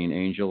a guardian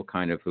angel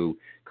who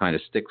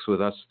sticks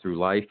with us through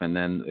life, and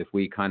then if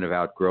we kind of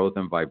outgrow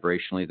them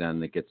vibrationally,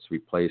 then it gets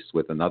replaced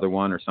with another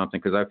one or something?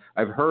 Because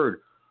I've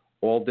heard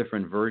all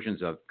different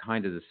versions of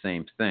kind of the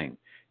same thing.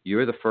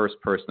 You're the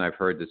first person I've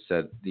heard that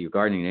said the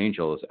guardian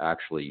angel is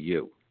actually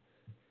you.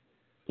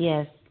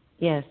 Yes.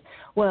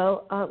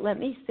 Well, let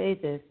me say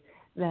this,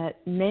 that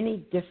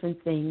many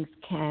different things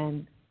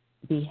can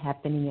be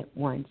happening at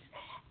once.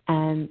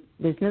 And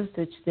there's no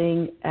such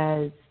thing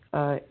as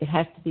it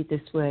has to be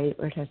this way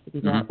or it has to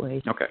be that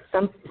way. Okay.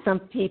 Some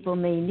people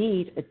may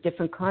need a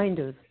different kind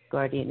of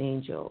guardian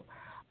angel.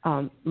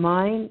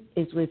 Mine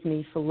is with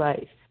me for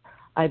life.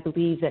 I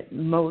believe that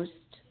most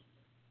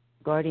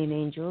guardian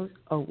angels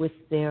are with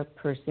their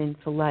person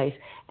for life.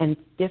 And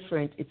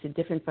it's a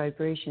different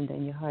vibration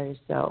than your higher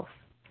self.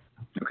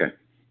 Okay.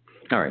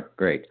 All right,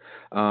 great.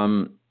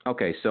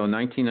 Okay, so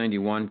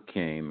 1991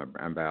 came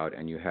about,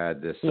 and you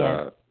had this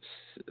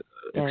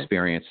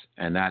experience,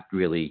 and that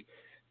really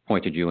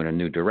pointed you in a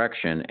new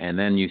direction. And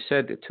then you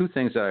said two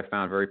things that I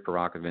found very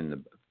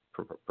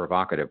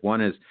provocative.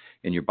 One is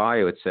in your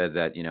bio, it said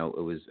that,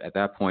 it was at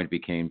that point it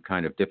became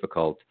kind of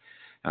difficult,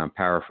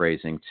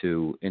 paraphrasing,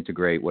 to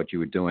integrate what you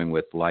were doing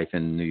with life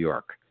in New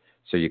York.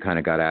 So you kind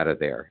of got out of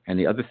there. And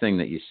the other thing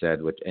that you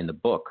said, which in the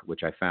book,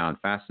 which I found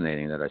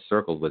fascinating, that I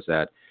circled, was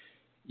that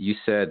you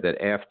said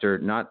that after,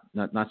 not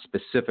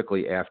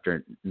specifically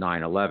after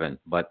 9/11,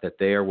 but that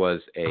there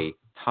was a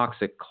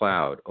toxic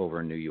cloud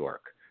over New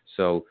York.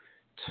 So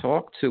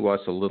talk to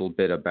us a little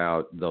bit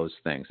about those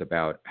things,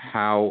 about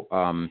how,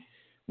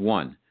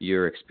 one,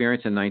 your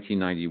experience in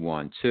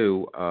 1991,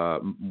 two,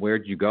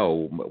 where'd you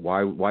go?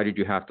 Why did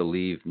you have to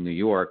leave New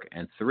York?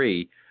 And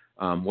three,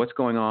 what's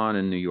going on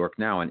in New York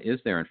now? And is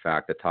there, in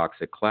fact, a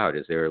toxic cloud?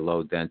 Is there a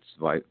low dense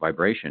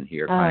vibration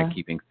here kind of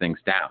keeping things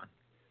down?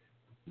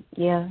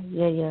 Yeah.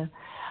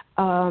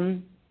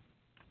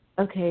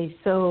 Okay,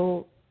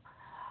 so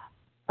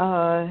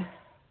what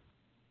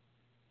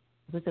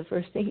was the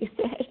first thing you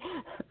said?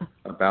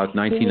 About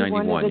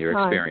 1991, your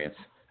experience.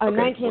 Okay.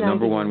 1991. Well,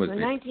 number one was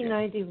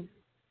 1990.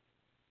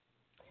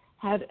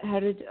 How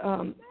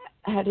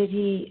did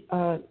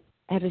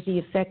he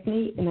affect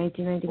me in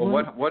 1991?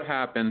 Well, what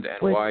happened,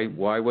 and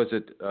why was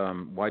it?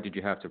 Why did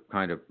you have to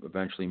kind of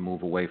eventually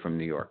move away from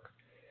New York?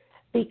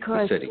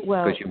 Because the city.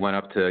 Because you went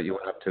up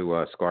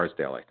to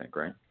Scarsdale, I think,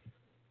 right?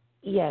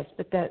 Yes,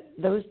 but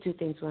those two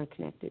things weren't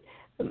connected.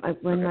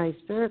 When my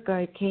spirit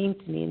guide came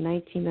to me in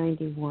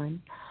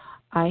 1991,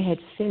 I had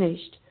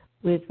finished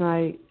with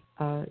my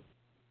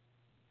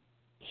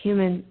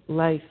human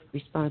life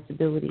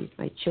responsibilities.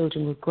 My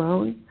children were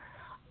grown.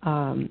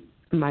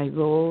 My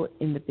role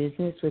in the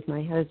business with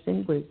my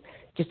husband was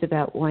just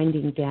about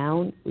winding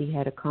down. We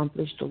had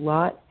accomplished a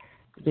lot.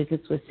 The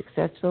business was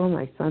successful.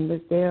 My son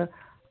was there.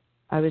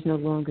 I was no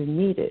longer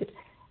needed.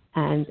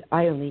 And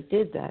I only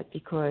did that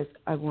because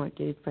I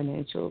wanted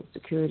financial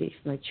security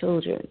for my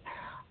children.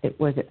 It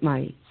wasn't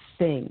my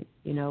thing.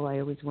 I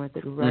always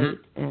wanted to write,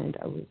 and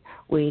I was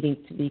waiting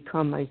to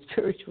become my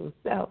spiritual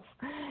self.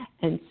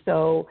 And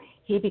so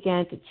he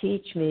began to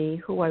teach me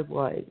who I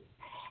was.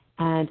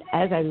 And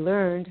as I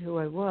learned who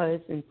I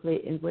was in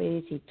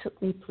ways, he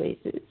took me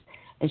places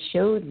and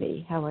showed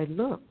me how I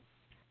looked.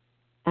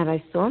 And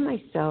I saw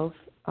myself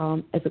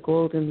as a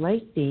golden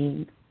light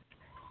being.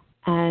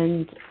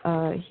 And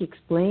he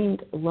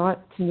explained a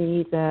lot to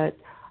me that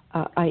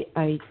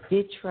I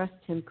did trust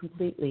him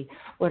completely.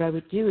 What I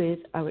would do is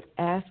I would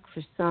ask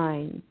for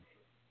signs.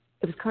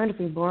 It was kind of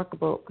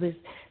remarkable because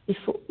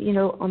before,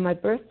 on my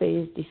birthday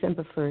is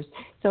December 1st.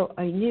 So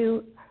I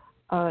knew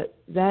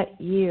that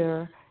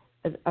year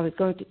I was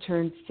going to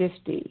turn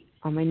 50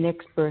 on my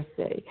next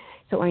birthday.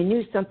 So I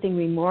knew something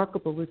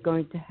remarkable was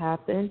going to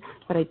happen,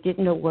 but I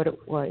didn't know what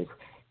it was.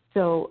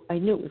 So I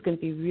knew it was going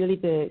to be really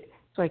big.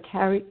 So I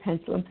carried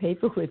pencil and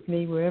paper with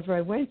me wherever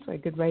I went so I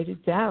could write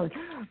it down.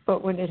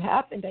 But when it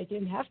happened, I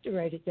didn't have to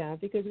write it down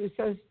because it was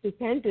so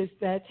stupendous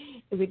that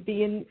it would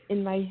be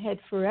in my head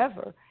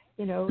forever.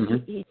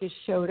 He just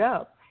showed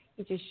up.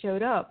 He just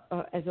showed up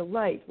as a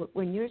light.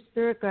 When your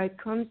spirit guide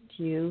comes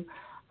to you,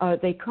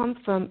 they come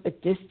from a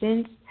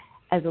distance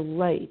as a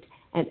light.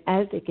 And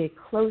as they get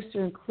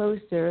closer and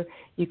closer,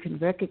 you can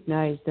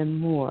recognize them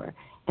more.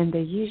 And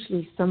they're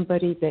usually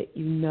somebody that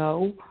you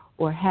know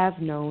or have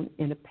known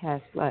in a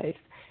past life.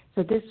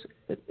 So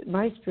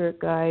my spirit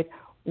guide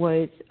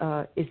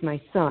is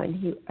my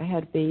son. I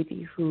had a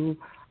baby who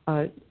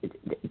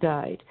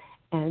died,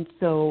 and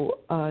so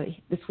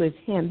this was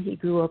him. He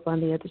grew up on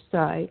the other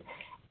side,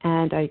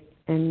 and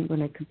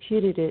when I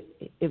computed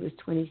it, it was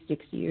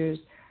 26 years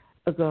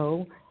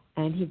ago,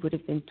 and he would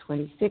have been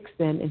 26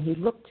 then, and he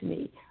looked to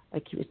me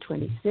like he was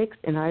 26,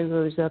 and I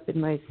rose up in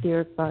my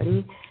etheric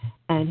body,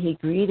 and he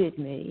greeted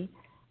me.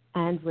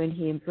 And when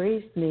he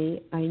embraced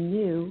me, I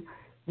knew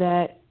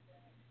that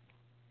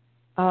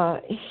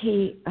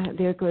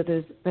there go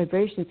those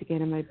vibrations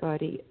again in my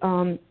body.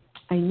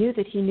 I knew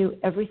that he knew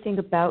everything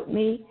about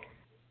me,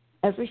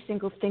 every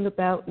single thing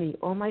about me,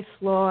 all my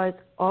flaws,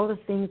 all the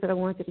things that I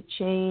wanted to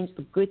change,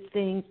 the good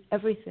things,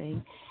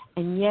 everything.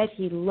 And yet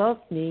he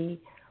loved me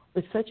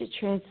with such a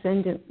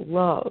transcendent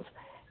love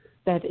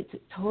that it's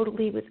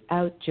totally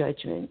without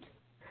judgment.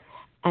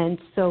 And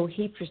so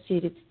he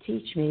proceeded to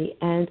teach me,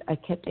 and I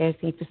kept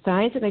asking for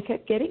signs, and I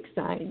kept getting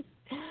signs.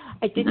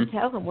 I didn't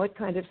tell him what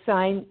kind of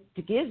sign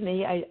to give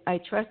me. I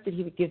trusted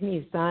he would give me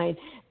a sign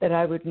that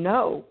I would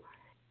know.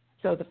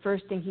 So the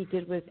first thing he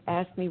did was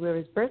ask me where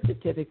his birth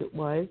certificate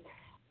was,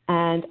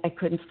 and I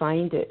couldn't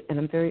find it. And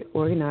I'm very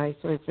organized,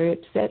 so I was very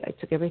upset. I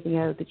took everything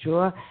out of the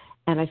drawer,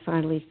 and I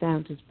finally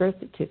found his birth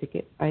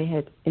certificate. I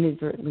had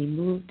inadvertently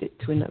moved it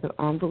to another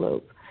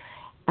envelope.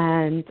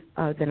 And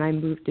then I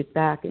moved it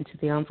back into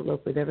the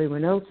envelope with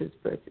everyone else's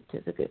birth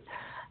certificate.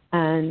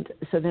 And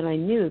so then I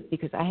knew,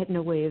 because I had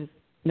no way of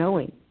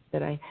knowing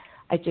that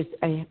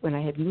when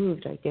I had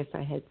moved, I guess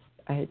I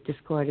had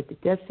discarded the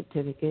death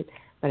certificate,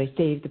 but I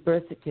saved the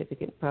birth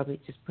certificate and probably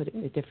just put it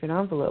in a different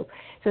envelope.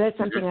 So that's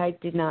something I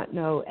did not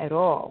know at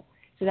all.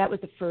 So that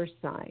was the first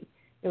sign.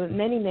 There were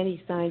many,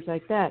 many signs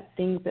like that,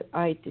 things that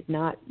I did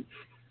not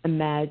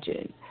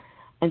imagine.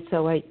 And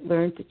so I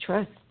learned to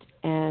trust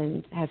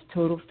and have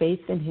total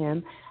faith in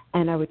him.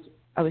 And I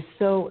was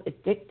so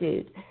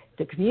addicted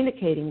to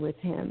communicating with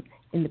him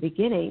in the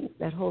beginning,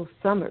 that whole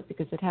summer,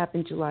 because it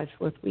happened July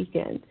 4th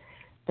weekend,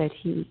 that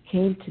he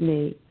came to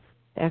me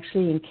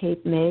actually in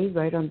Cape May,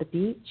 right on the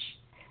beach,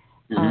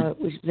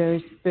 which is a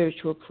very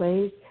spiritual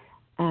place.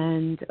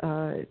 And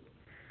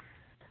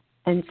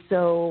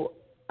so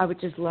I would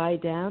just lie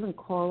down and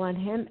call on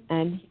him,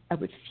 and I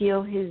would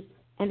feel his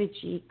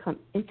energy come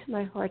into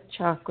my heart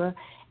chakra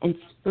and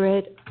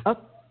spread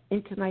up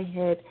into my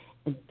head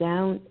and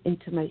down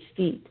into my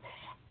feet.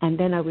 And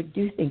then I would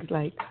do things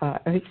like, I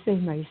would say,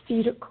 my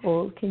feet are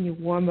cold, can you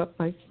warm up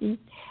my feet?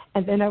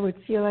 And then I would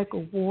feel like a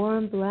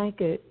warm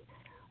blanket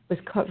was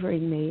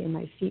covering me and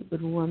my feet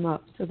would warm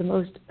up. So the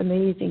most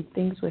amazing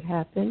things would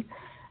happen.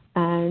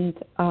 And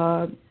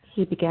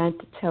he began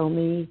to tell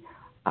me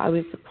I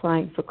was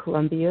applying for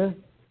Columbia.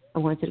 I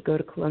wanted to go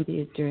to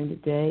Columbia during the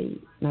day,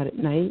 not at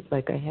night,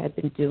 like I had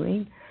been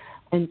doing.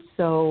 And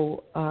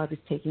so I was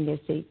taking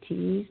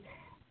SATs,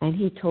 and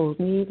he told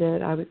me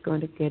that I was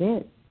going to get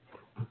in.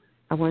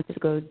 I wanted to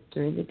go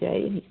during the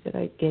day, and he said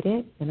I'd get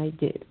in, and I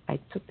did. I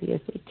took the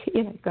SAT,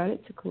 and I got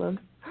into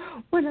Columbia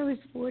when I was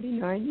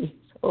 49 years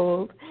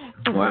old.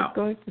 And I was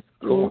going to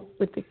school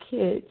with the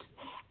kids,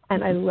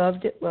 and I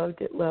loved it,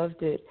 loved it,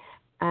 loved it.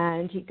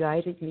 And he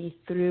guided me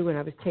through when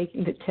I was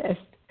taking the test,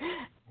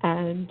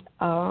 and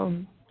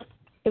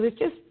it was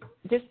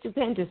just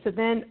stupendous. So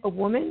then a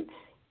woman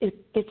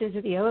gets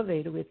into the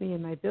elevator with me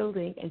in my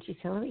building, and she's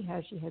telling me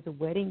how she has a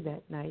wedding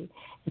that night,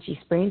 and she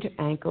sprained her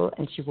ankle,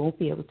 and she won't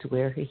be able to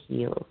wear her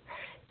heels.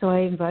 So I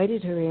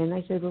invited her in.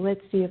 I said, well,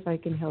 let's see if I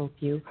can help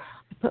you.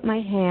 I put my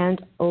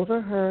hand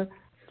over her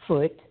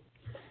foot,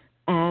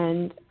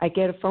 and I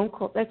get a phone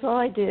call. That's all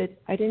I did.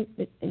 I didn't,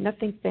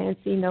 nothing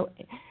fancy, no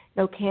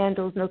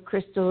candles, no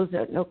crystals,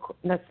 no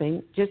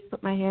nothing. Just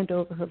put my hand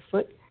over her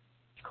foot.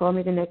 She called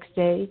me the next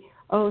day.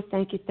 Oh,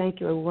 thank you.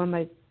 I wore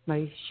my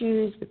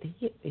shoes with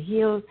the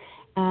heels,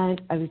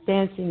 and I was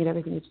dancing, and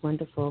everything was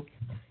wonderful.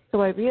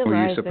 So I realized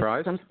Were you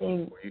surprised? That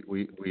something. Were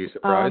you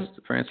surprised,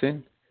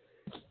 Francine?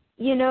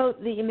 You know,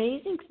 the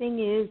amazing thing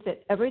is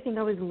that everything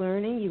I was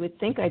learning, you would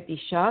think I'd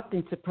be shocked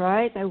and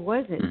surprised. I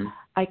wasn't. Mm-hmm.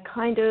 I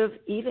kind of,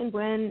 even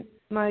when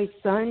my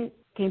son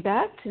came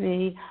back to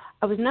me,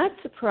 I was not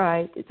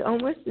surprised. It's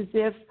almost as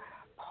if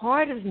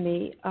part of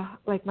me,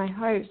 like my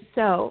higher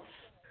self,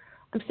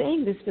 I'm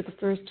saying this for the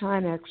first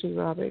time, actually,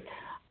 Robert.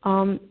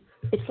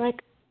 It's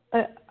like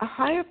a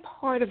higher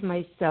part of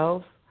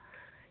myself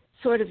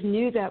sort of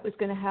knew that was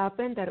going to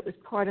happen, that it was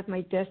part of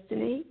my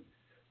destiny,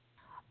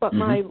 but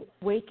my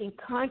waking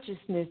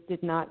consciousness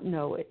did not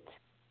know it.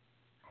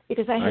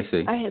 Because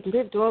I had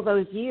lived all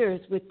those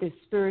years with this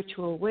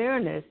spiritual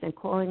awareness and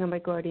calling on my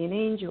guardian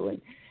angel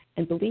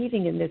and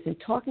believing in this and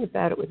talking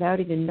about it without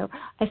even know.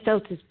 I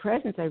felt his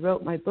presence. I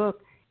wrote my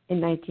book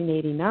in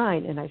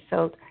 1989, and I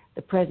felt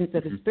the presence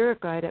of a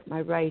spirit guide at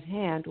my right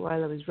hand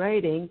while I was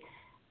writing,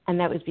 and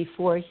that was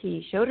before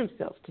he showed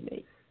himself to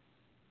me.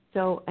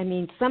 So, I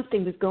mean,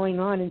 something was going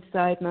on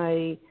inside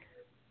my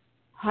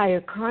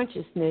higher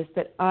consciousness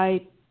that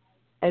I,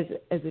 as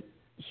a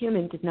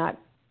human, did not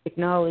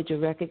acknowledge or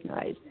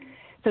recognize.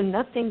 So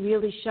nothing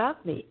really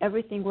shocked me.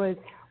 Everything was,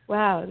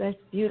 wow, that's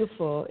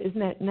beautiful. Isn't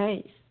that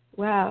nice?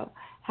 Wow,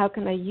 how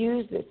can I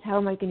use this? How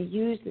am I going to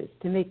use this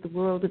to make the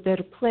world a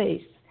better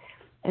place?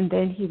 And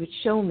then he would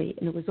show me,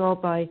 and it was all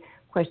by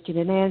question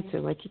and answer.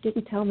 Like, he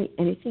didn't tell me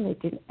anything I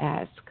didn't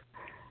ask.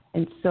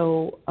 And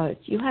so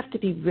you have to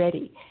be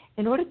ready.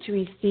 In order to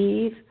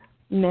receive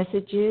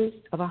messages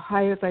of a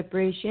higher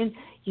vibration,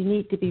 you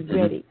need to be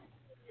ready.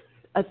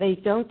 They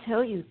don't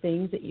tell you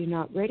things that you're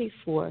not ready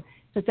for.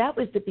 So that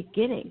was the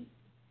beginning.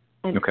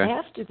 And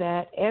after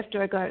that,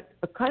 after I got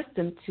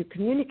accustomed to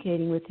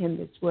communicating with him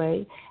this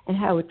way and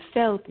how it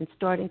felt and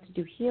starting to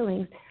do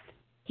healings,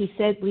 he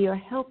said, we are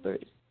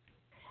helpers.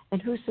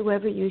 And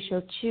whosoever you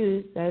shall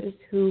choose, that is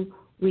who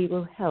we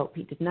will help.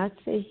 He did not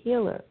say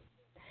healer.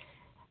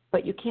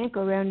 But you can't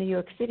go around New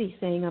York City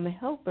saying I'm a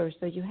helper,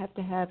 so you have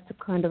to have some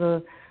kind of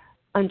a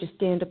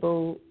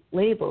understandable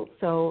label.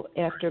 So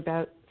after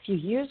about a few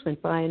years went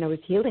by and I was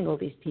healing all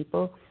these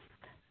people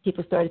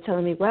started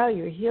telling me, wow,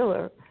 you're a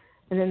healer.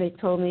 And then they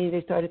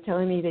started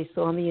telling me they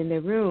saw me in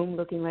their room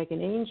looking like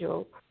an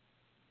angel.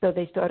 So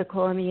they started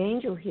calling me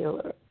Angel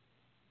Healer.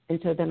 And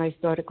so then I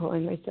started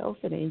calling myself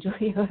an angel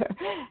healer.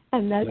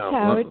 And that's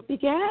how it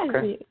began.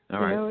 Okay. All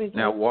right.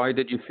 Now, why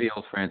did you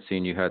feel,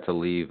 Francine, you had to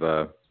leave?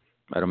 I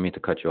don't mean to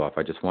cut you off.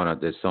 I just want to,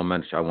 there's so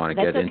much I want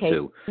to get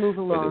into Move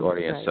along. with the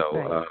audience.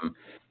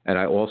 And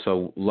I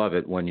also love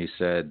it when you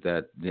said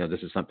that,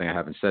 this is something I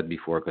haven't said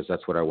before, because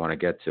that's what I want to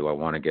get to. I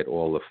want to get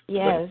all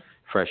the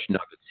fresh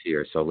nuggets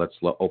here. So let's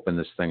open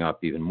this thing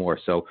up even more.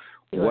 So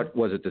what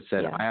was it that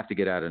said, I have to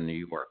get out of New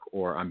York,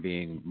 or I'm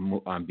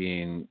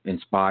being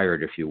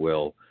inspired, if you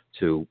will,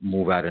 to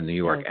move out of New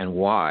York, and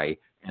why?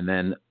 And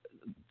then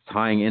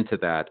tying into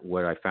that,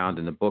 what I found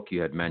in the book,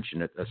 you had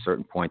mentioned at a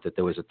certain point that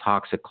there was a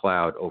toxic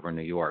cloud over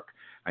New York.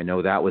 I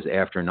know that was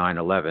after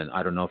 9/11.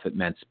 I don't know if it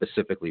meant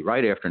specifically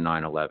right after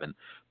 9/11,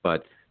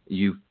 but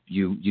you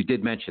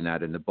did mention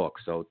that in the book.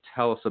 So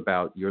tell us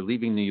about you're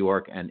leaving New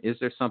York, and is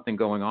there something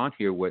going on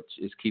here which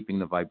is keeping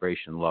the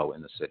vibration low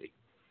in the city?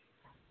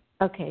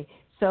 Okay,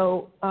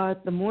 so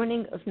the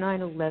morning of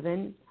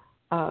 9/11,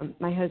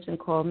 my husband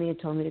called me and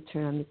told me to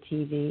turn on the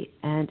TV.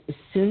 And as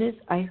soon as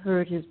I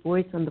heard his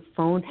voice on the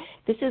phone,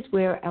 this is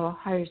where our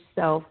higher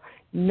self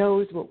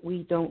knows what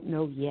we don't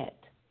know yet.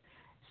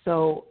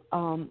 So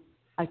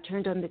I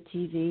turned on the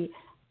TV,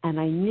 and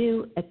I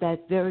knew at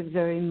that very,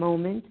 very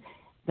moment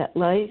that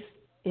life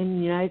in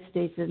the United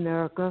States of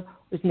America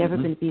was never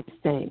going to be the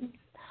same.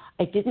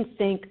 I didn't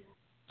think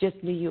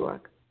just New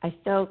York. I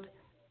felt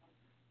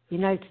the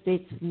United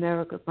States of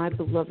America, my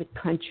beloved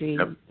country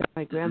that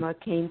my grandma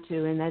came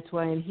to, and that's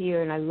why I'm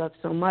here and I love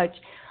so much,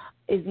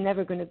 is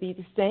never going to be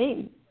the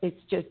same.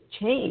 It's just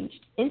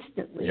changed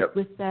instantly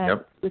with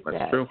that.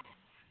 That's true.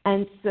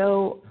 And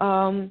so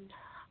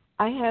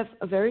I have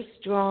a very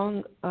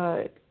strong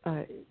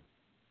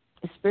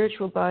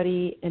spiritual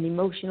body, an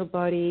emotional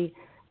body,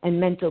 and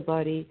mental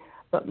body,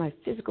 but my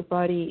physical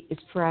body is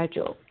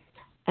fragile.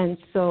 And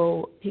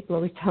so people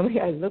always tell me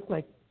I look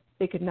like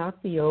they could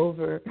knock me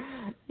over,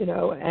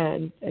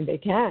 and they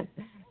can.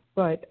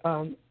 But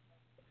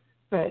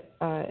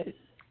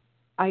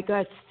I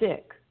got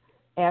sick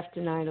after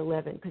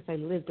 9/11 because I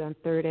lived on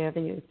 3rd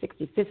Avenue and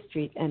 65th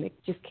Street, and it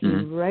just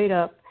came right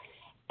up.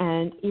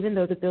 And even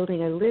though the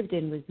building I lived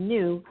in was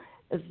new,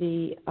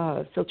 the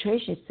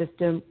filtration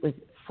system was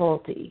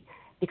faulty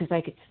because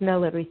I could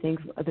smell everything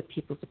from other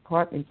people's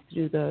apartments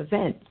through the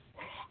vents.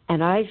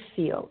 And I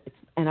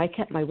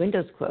kept my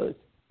windows closed.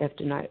 With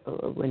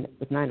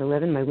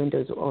 9/11, my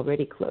windows were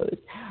already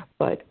closed,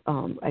 but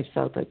I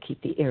felt I'd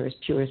keep the air as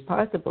pure as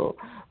possible.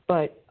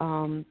 But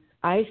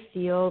I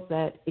feel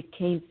that it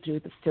came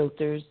through the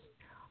filters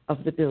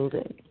of the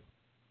building.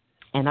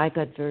 And I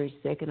got very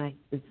sick, and I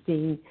was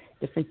seeing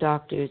different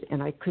doctors,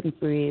 and I couldn't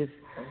breathe.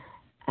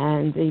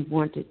 And they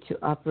wanted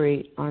to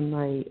operate on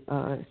my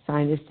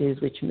sinuses,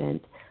 which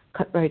meant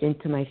cut right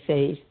into my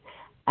face.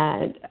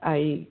 And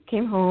I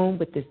came home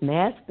with this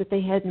mask that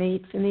they had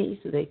made for me,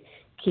 so they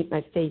keep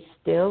my face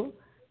still.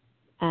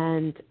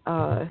 And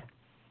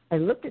I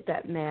looked at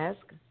that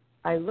mask.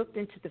 I looked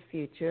into the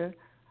future,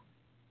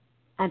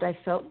 and I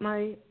felt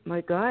my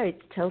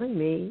guides telling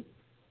me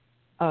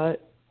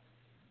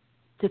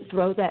to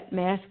throw that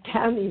mask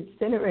down the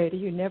incinerator.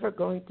 You're never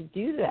going to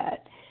do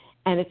that.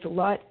 And it's a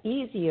lot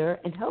easier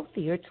and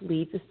healthier to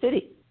leave the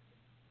city.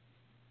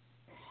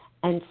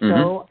 And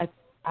so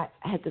I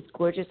had this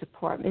gorgeous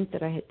apartment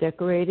that I had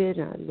decorated,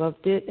 and I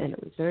loved it, and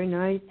it was very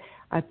nice.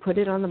 I put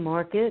it on the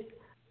market.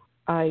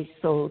 I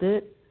sold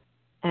it,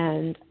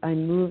 and I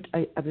moved.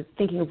 I was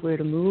thinking of where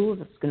to move.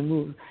 I was going to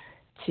move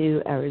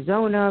to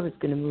Arizona. I was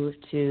going to move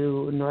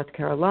to North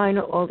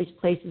Carolina, all these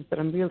places, but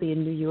I'm really a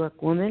New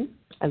York woman.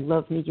 I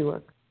love New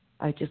York.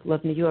 I just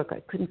love New York. I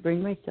couldn't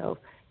bring myself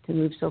to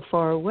move so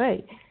far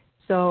away.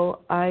 So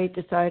I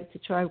decided to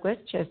try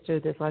Westchester.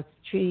 There's lots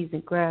of trees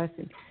and grass,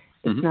 and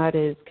it's not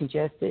as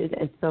congested.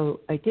 And so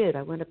I did.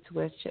 I went up to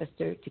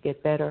Westchester to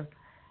get better.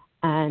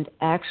 And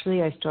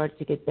actually, I started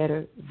to get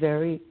better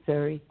very,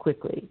 very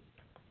quickly.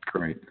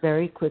 Great.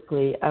 Very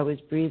quickly. I was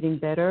breathing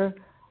better,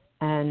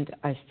 and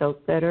I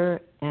felt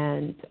better.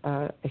 And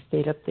I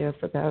stayed up there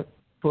for about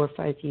 4 or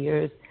 5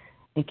 years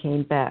and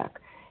came back.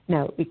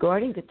 Now,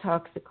 regarding the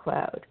toxic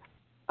cloud,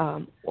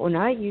 when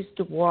I used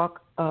to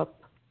walk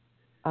up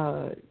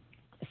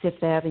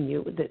Fifth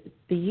Avenue,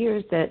 the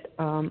years that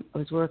I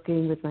was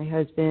working with my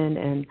husband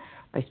and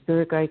my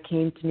spirit guide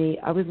came to me,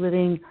 I was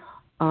living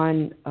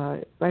on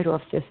right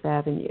off Fifth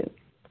Avenue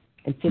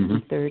and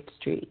 53rd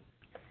Street,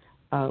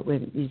 where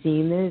the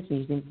museum is,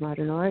 Museum of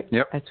Modern Art.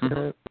 That's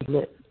where we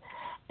lived.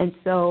 And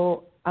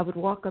so I would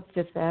walk up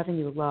Fifth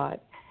Avenue a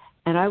lot,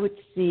 and I would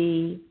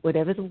see,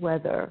 whatever the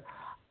weather,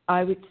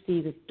 I would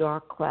see this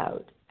dark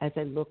cloud as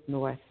I looked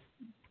north.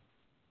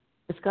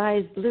 The sky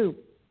is blue,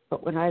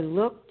 but when I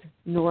looked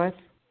north,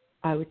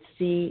 I would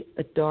see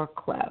a dark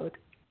cloud.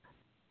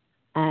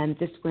 And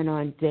this went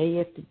on day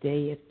after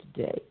day after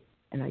day.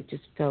 And I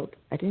just felt,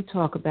 I didn't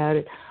talk about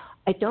it.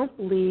 I don't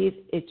believe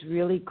it's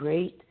really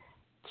great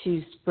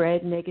to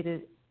spread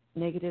negative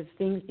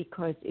things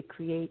because it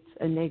creates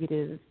a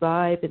negative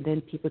vibe and then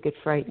people get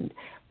frightened.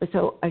 But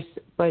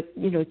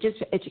just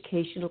for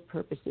educational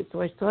purposes.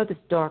 So I saw this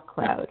dark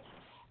cloud.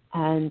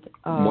 And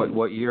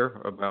what year?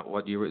 About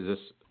what year was this?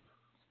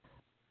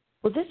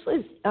 Well, this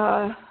was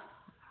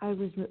I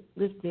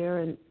lived there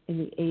in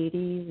the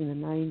 80s and the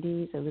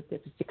 90s. I lived there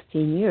for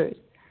 16 years.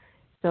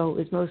 So it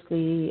was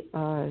mostly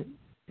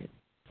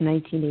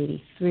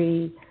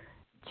 1983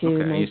 to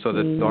 1999. You saw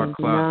the dark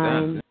cloud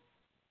then?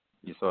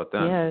 You saw it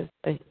then?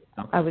 Yes.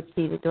 I would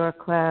see the dark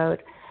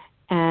cloud.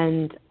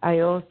 And I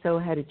also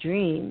had a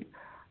dream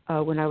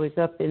when I was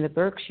up in the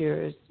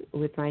Berkshires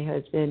with my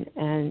husband.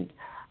 And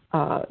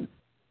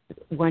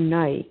one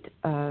night,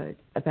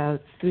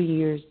 about 3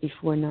 years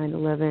before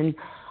 9/11,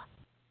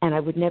 and I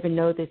would never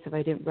know this if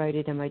I didn't write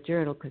it in my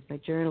journal, because my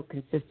journal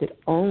consisted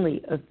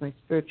only of my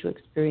spiritual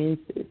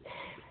experiences.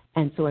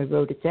 And so I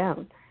wrote it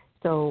down.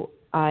 So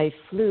I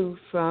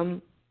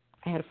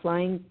had a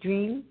flying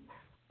dream,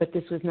 but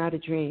this was not a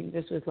dream.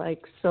 This was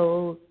like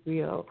so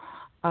real.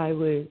 I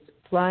was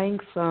flying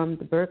from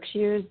the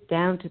Berkshires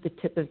down to the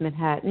tip of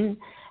Manhattan,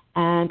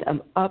 and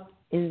I'm up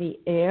in the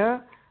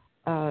air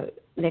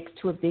next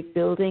to a big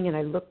building, and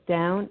I look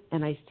down,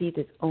 and I see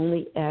there's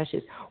only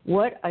ashes.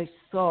 What I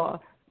saw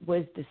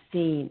was the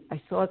scene.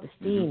 I saw the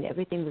scene.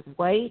 Everything was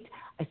white.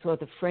 I saw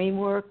the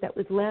framework that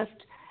was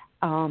left,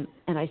 and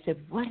I said,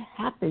 what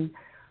happened?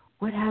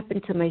 What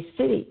happened to my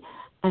city?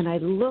 And I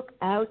look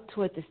out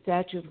toward the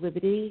Statue of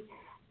Liberty,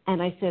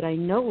 and I said, I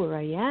know where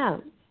I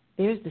am.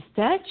 There's the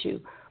statue.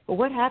 But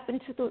what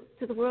happened to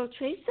the World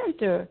Trade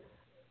Center?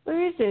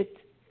 Where is it?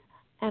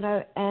 And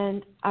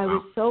I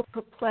was so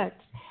perplexed.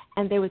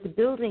 And there was a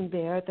building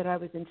there that I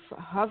was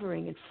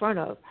hovering in front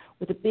of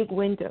with a big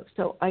window.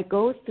 So I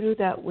go through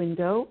that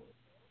window,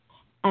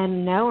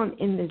 and now I'm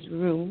in this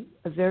room,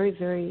 a very,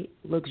 very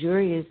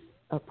luxurious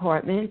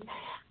apartment,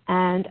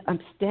 and I'm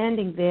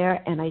standing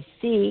there, and I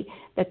see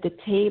that the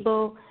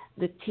table,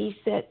 the tea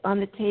set on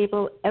the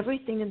table,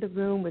 everything in the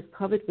room was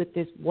covered with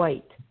this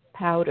white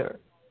powder.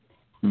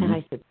 Mm-hmm. And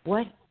I said,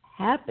 what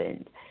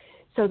happened?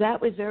 So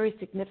that was very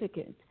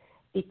significant,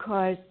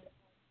 because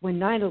when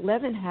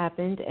 9/11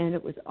 happened, and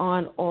it was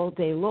on all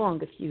day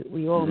long,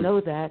 we all know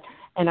that,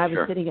 and I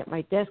was sitting at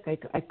my desk,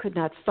 I could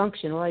not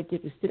function. All I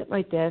did was sit at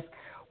my desk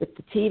with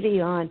the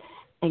TV on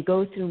and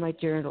go through my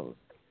journals.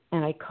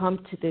 And I come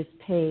to this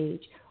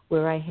page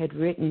where I had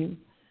written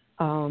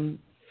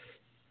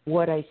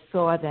what I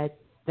saw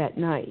that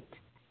night.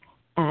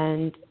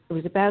 And it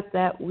was about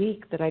that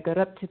week that I got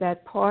up to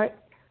that part.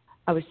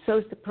 I was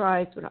so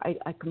surprised when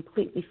I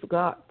completely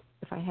forgot.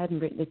 If I hadn't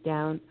written it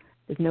down,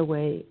 there's no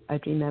way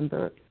I'd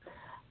remember.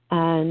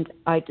 And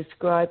I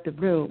described the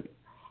room.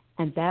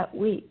 And that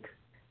week,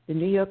 the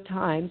New York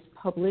Times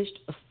published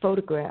a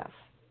photograph.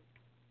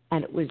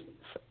 And it was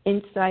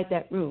inside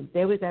that room.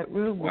 There was that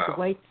room with the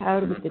white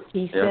powder, with the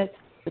tea set,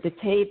 with the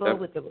table,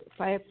 with the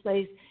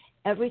fireplace.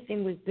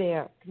 Everything was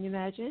there. Can you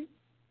imagine?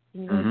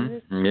 Can you imagine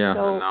this? Yeah,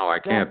 so no, I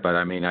can't. But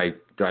I mean, I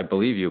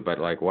believe you. But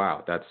like,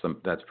 wow,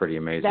 that's pretty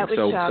amazing. That was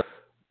shocking.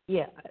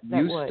 Yeah,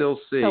 that you was. still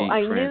see, so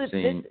I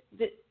Francine. knew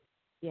this.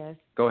 Yes.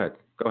 Go ahead.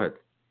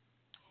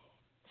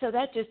 So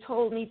that just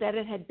told me that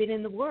it had been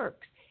in the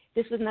works.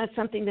 This was not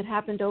something that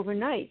happened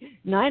overnight.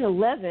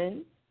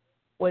 9/11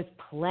 was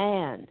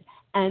planned,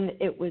 and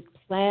it was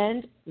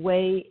planned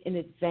way in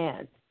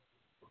advance.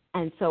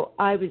 And so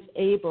I was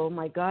able.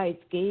 My guides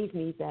gave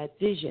me that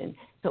vision,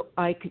 so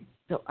I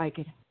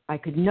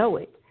could know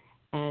it,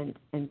 and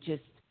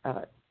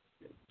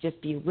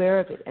just be aware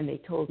of it. And they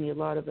told me a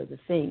lot of other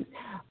things,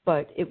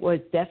 but it was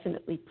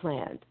definitely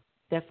planned.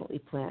 Definitely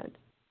planned.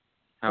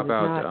 How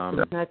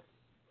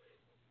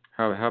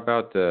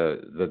about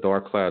the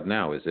dark cloud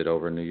now? Is it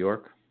over New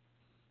York?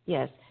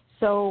 Yes.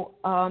 So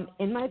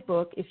in my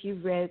book, if you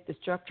read The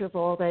Structure of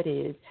All That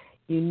Is,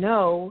 you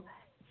know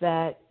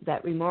that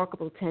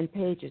remarkable 10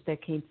 pages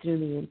that came through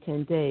me in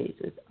 10 days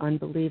was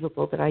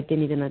unbelievable, that I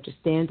didn't even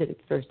understand it at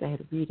first. I had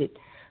to read it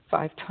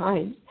 5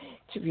 times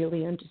to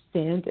really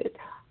understand it.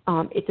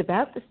 It's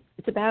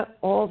about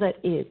all that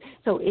is.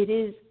 So it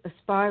is a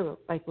spiral,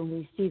 like when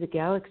we see the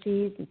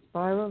galaxies in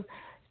spirals.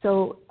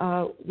 So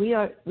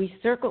we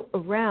circle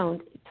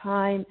around.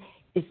 Time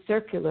is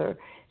circular.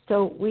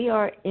 So we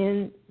are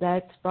in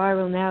that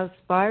spiral now,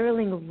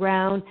 spiraling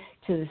around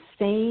to the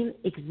same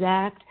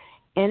exact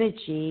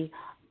energy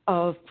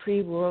of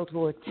pre-World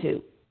War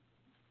II.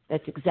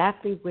 That's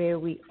exactly where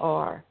we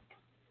are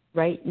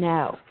right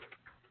now,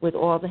 with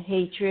all the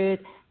hatred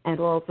and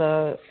all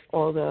the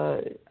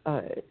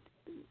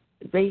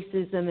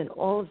racism and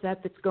all of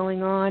that that's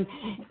going on,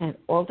 and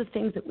all the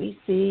things that we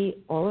see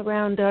all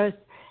around us.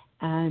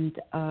 And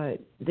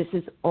this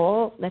is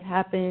all that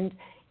happened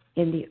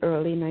in the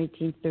early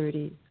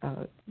 1930s,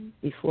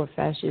 before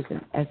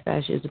fascism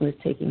was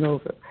taking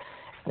over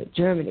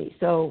Germany.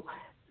 So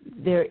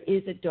there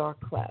is a dark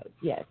cloud.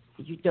 Yes,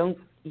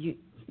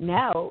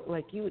 now,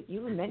 like you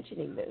were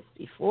mentioning this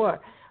before.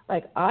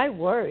 Like, I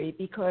worry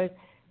because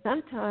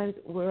sometimes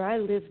where I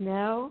live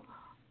now,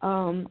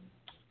 on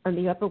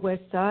the Upper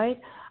West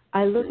Side,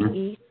 I look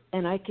east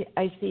and I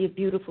see a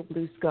beautiful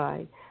blue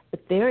sky.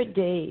 But there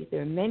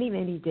are many,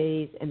 many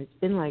days, and it's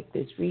been like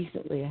this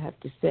recently, I have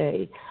to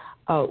say,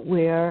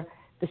 where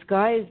the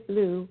sky is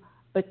blue,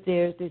 but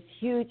there's this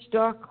huge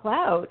dark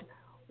cloud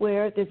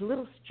where there's a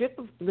little strip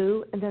of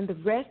blue, and then the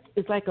rest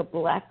is like a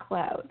black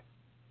cloud.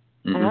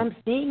 Mm-hmm. And I'm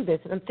seeing this,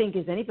 and I'm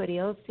thinking, is anybody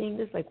else seeing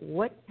this? Like,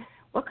 what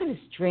kind of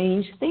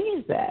strange thing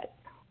is that?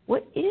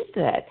 What is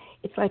that?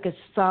 It's like a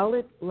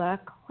solid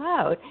black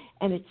cloud,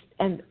 and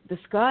the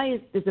sky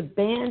there's a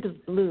band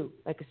of blue,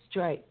 like a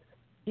stripe,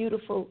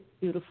 beautiful,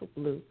 beautiful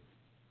blue,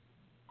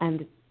 and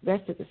the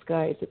rest of the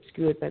sky is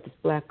obscured by this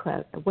black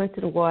cloud. And once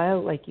in a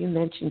while, like you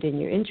mentioned in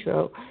your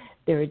intro,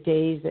 there are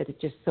days that are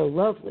just so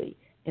lovely,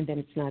 and then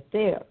it's not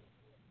there.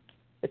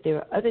 But there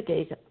are other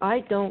days that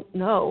I don't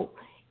know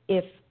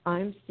if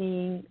I'm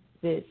seeing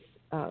this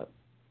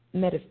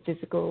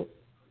metaphysical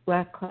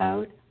black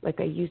cloud like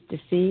I used to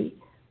see,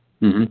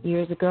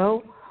 years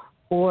ago,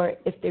 or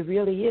if there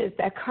really is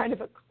that kind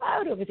of a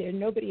cloud over there.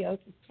 Nobody else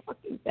is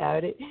talking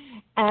about it.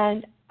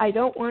 And I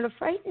don't want to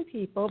frighten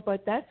people,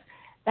 but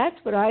that's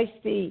what I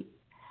see.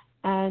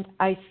 And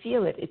I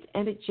feel it. It's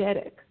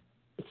energetic.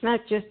 It's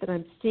not just that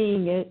I'm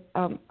seeing it.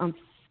 I'm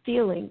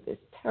feeling this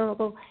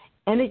terrible,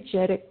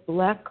 energetic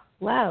black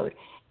cloud.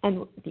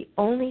 And the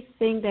only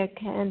thing that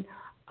can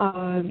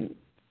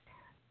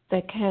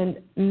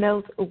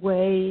melt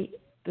away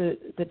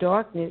the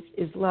darkness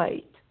is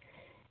light.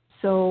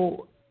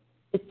 So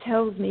it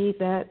tells me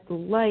that the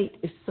light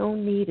is so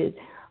needed.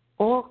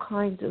 All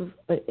kinds of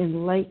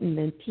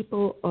enlightenment.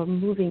 People are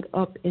moving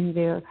up in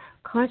their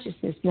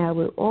consciousness now.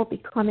 We're all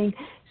becoming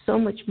so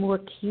much more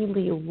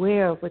keenly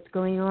aware of what's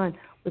going on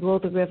with all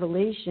the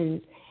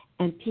revelations,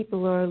 and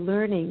people are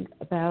learning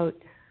about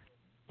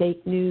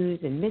fake news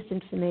and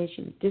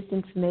misinformation,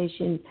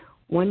 disinformation,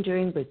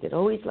 wondering, was it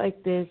always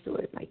like this,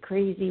 or am I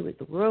crazy? Was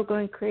the world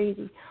going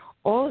crazy?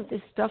 All of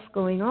this stuff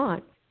going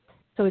on.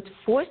 So it's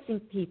forcing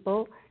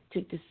people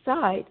to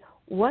decide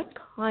what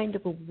kind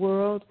of a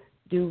world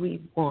do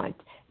we want.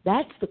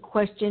 That's the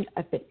question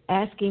I've been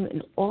asking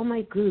in all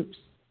my groups.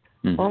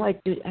 All I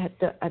do,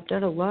 I've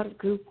done a lot of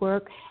group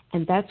work,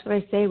 and that's what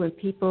I say when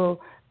people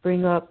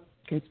bring up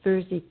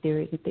conspiracy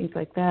theories and things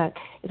like that.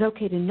 It's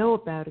okay to know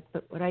about it,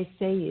 but what I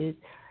say is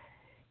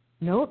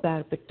know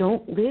about it, but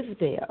don't live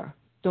there.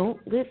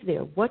 Don't live there.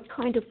 What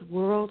kind of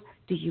world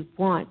do you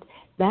want?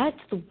 That's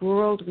the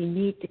world we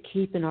need to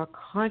keep in our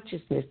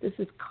consciousness. This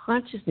is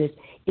consciousness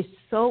is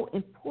so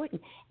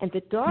important. And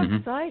the dark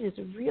side is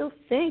a real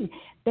thing.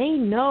 They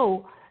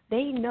know.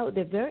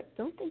 They're very,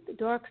 don't think the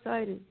dark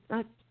side is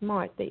not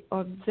smart. They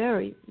are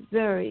very,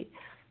 very,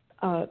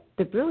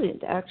 they're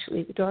brilliant,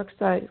 actually. The dark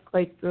side is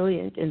quite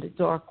brilliant in the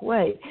dark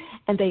way.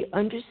 And they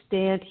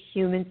understand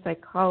human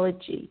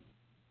psychology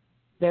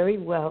very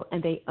well,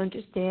 and they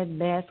understand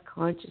mass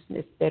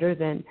consciousness better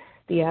than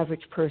the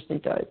average person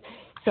does.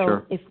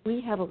 So if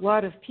we have a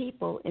lot of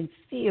people in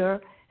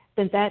fear,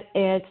 then that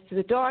adds to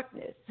the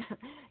darkness.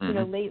 You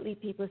know, lately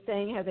people are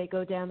saying how they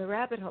go down the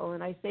rabbit hole,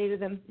 and I say to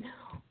them,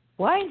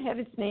 why in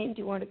heaven's name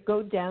do you want to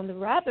go down the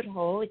rabbit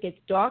hole? It gets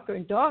darker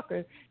and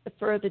darker the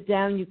further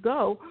down you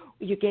go.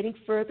 You're getting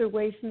further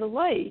away from the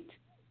light.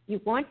 You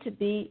want to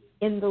be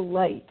in the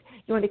light.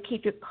 You want to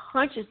keep your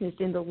consciousness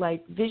in the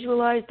light.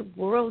 Visualize the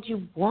world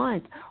you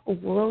want, a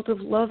world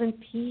of love and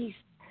peace.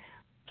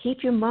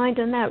 Keep your mind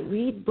on that.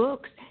 Read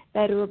books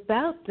that are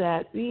about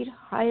that. Read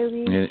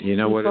highly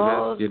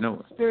evolved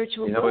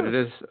spiritual books. You know what it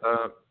is,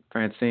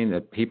 Francine,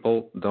 that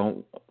people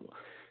don't,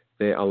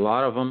 a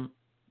lot of them,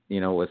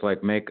 it's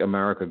like Make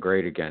America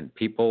Great Again.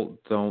 People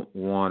don't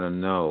want to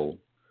know.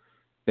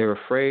 They're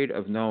afraid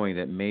of knowing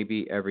that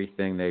maybe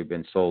everything they've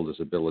been sold is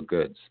a bill of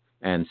goods.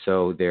 And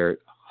so they're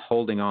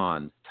holding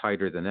on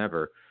tighter than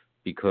ever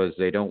because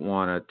they don't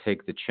want to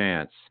take the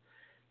chance.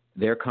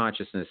 Their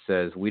consciousness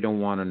says, we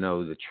don't want to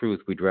know the truth.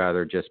 We'd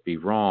rather just be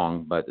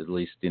wrong. But at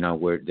least,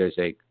 there's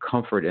a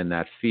comfort in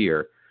that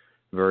fear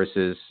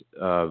versus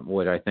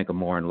what I think a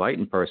more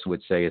enlightened person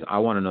would say is, I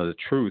want to know the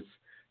truth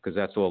because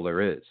that's all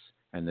there is.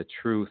 And the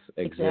truth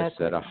exists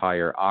at a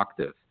higher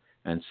octave.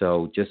 And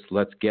so just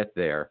let's get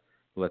there.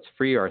 Let's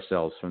free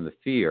ourselves from the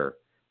fear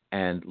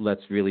and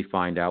let's really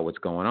find out what's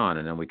going on.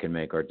 And then we can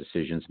make our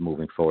decisions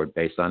moving forward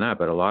based on that.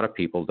 But a lot of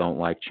people don't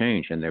like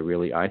change. And they're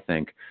really, I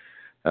think,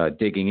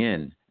 digging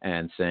in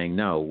and saying,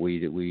 no, we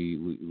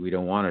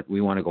don't want it. We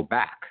want to go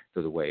back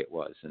to the way it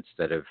was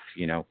instead of,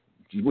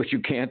 which you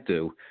can't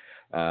do.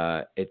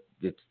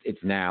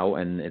 It's now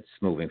and it's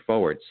moving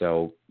forward.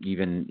 So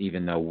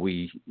even though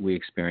we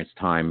experience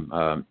time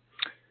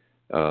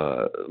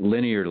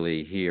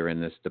linearly here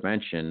in this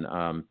dimension,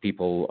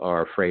 people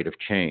are afraid of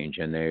change,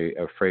 and they're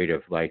afraid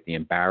of like the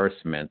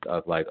embarrassment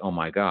of like, oh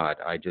my God,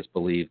 I just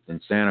believed in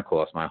Santa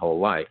Claus my whole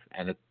life.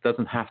 And it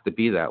doesn't have to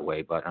be that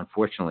way, but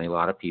unfortunately a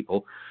lot of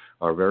people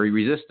are very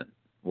resistant.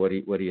 What do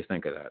you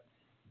think of that?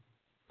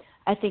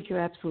 I think you're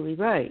absolutely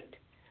right.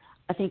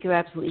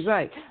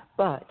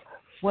 But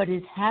what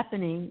is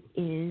happening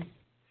is,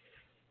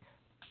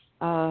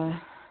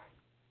 let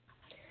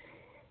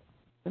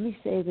me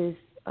say this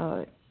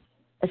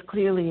as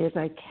clearly as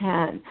I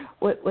can.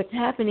 What's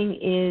happening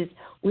is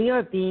we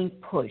are being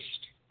pushed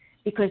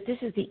because this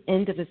is the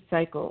end of a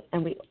cycle.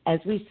 And as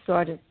we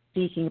started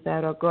speaking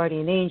about our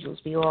guardian angels,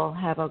 we all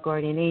have our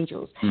guardian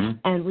angels.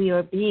 And we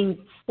are being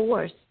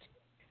forced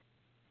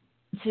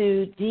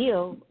to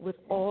deal with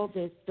all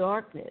this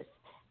darkness.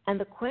 And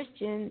the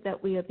question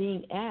that we are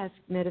being asked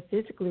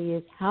metaphysically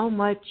is, how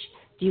much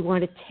do you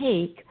want to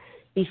take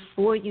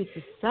before you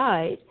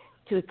decide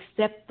to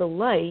accept the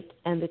light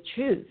and the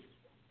truth?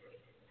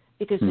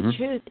 Because the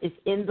truth is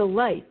in the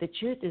light. The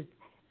truth is,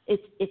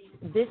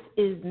 this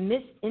is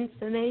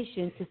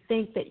misinformation to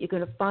think that you're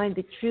going to find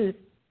the truth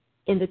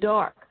in the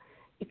dark.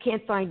 You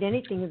can't find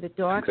anything in the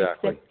dark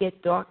except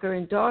get darker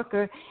and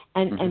darker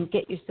and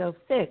get yourself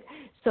sick.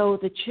 So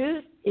the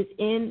truth is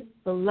in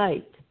the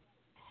light.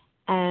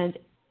 And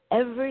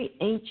every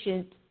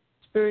ancient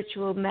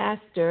spiritual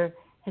master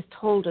has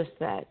told us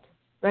that.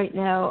 Right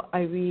now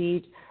I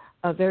read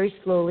very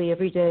slowly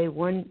every day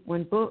one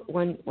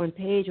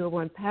page or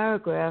one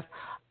paragraph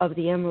of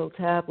the Emerald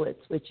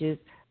Tablets, which is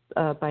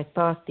by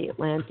Thoth the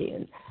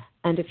Atlantean.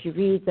 And if you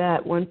read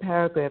that, one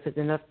paragraph is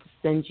enough to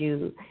send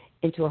you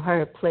into a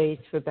higher place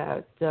for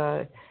about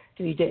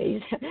 3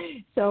 days.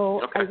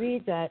 So okay. I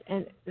read that.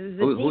 And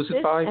who's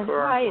it by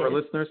for our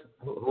listeners?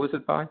 Who is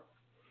it by?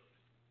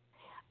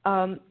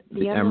 The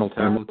Emerald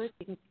Tablets.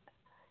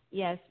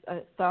 Yes,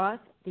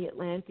 Thoth the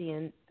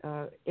Atlantean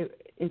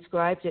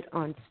inscribed it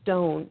on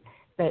stone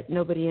that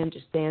nobody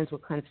understands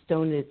what kind of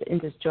stone it is,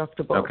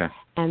 indestructible. Okay.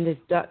 And this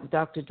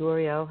Dr.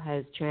 Doriel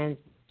has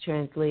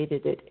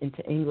translated it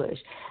into English.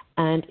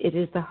 And it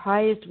is the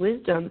highest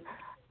wisdom,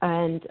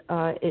 and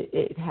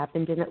it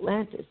happened in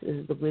Atlantis. It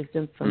is the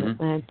wisdom from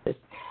Atlantis.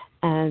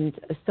 And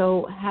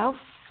so how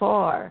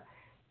far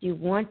do you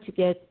want to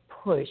get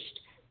pushed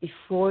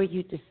before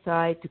you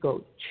decide to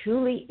go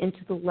truly into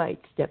the light,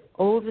 step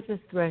over the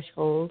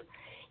threshold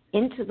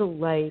into the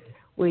light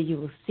where you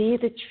will see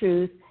the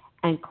truth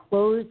and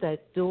close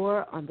that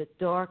door on the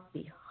dark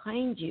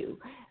behind you,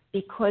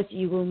 because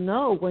you will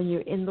know when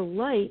you're in the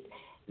light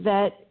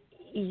that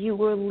you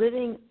were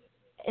living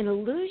an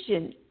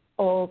illusion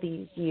all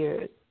these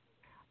years.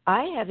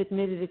 I have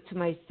admitted it to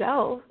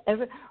myself.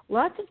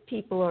 Lots of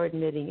people are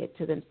admitting it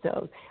to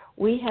themselves.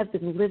 We have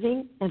been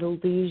living an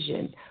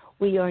illusion.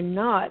 We are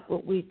not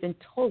what we've been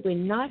told. We're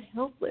not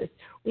helpless.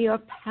 We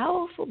are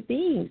powerful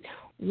beings.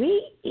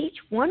 Each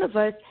one of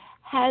us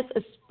has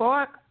a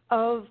spark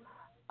of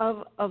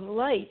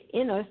light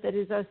in us that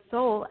is our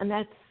soul, and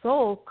that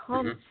soul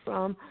comes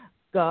from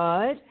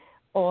God,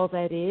 all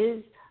that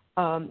is,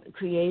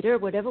 Creator,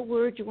 whatever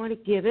word you want to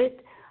give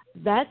it.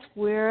 That's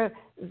where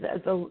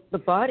the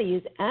body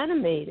is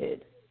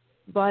animated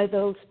by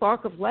the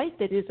spark of light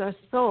that is our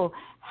soul.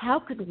 How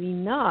could we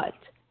not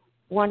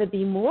want to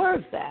be more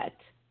of that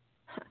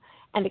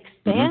and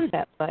expand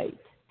that light?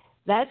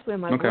 That's where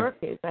my work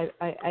is.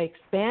 I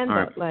expand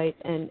that light,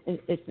 and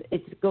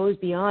it goes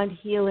beyond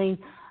healing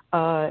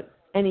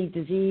any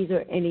disease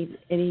or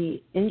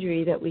any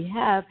injury that we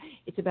have.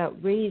 It's about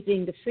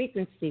raising the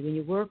frequency. When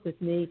you work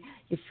with me,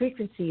 your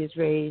frequency is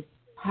raised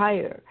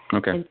higher.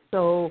 Okay. And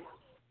so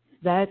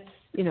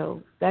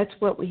that's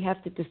what we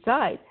have to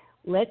decide.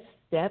 Let's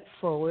step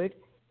forward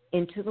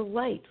into the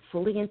light,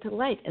 fully into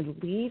light, and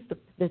leave.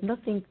 There's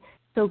nothing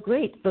so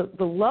great. The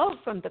love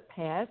from the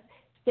past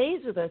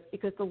stays with us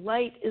because the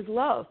light is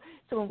love.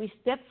 So when we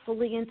step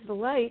fully into the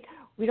light,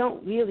 we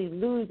don't really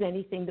lose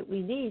anything that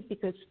we need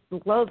because the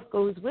love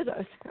goes with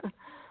us.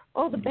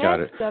 All the bad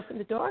stuff and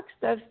the dark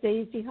stuff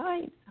stays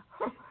behind.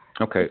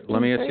 Okay,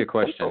 let me ask you a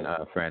question,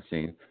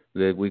 Francine.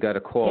 We got a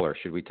caller.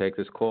 Should we take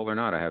this call or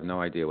not? I have no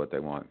idea what they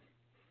want.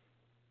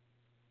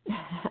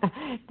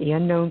 The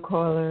unknown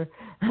caller.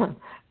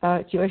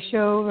 It's your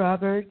show,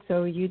 Robert,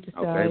 so you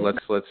decide. Okay,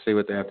 let's see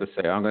what they have to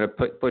say. I'm going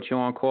to put you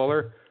on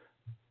caller.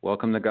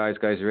 Welcome to Guys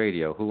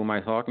Radio. Who am I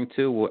talking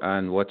to,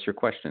 and what's your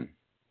question?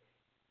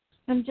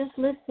 I'm just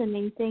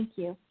listening. Thank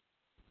you.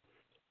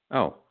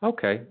 Oh,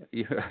 okay.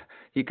 You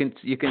can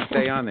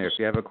stay on there. If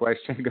you have a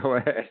question, go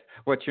ahead.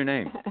 What's your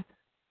name?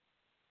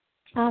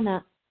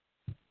 Anna.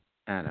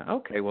 Anna.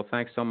 Okay. Well,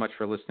 thanks so much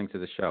for listening to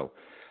the show.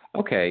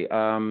 Okay,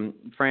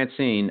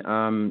 Francine.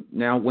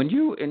 Now, when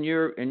you in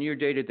your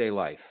day-to-day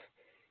life,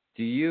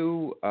 do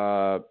you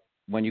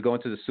when you go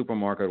into the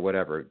supermarket or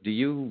whatever, do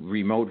you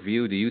remote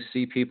view? Do you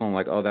see people and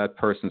like, oh, that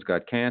person's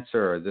got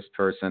cancer, or this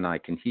person I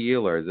can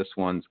heal, or this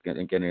one's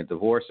getting a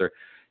divorce, or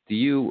do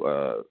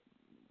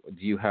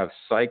you have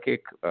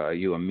psychic? Are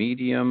you a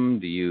medium?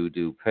 Do you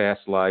do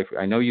past life?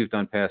 I know you've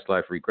done past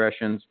life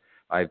regressions.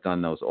 I've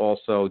done those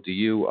also. Do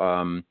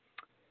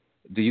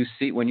you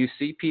see, when you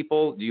see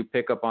people, do you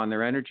pick up on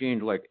their energy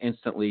and like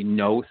instantly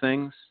know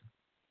things?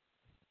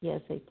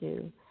 Yes, I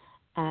do.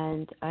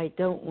 And I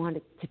don't want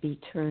it to be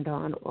turned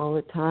on all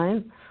the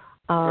time,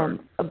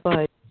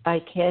 but I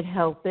can't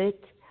help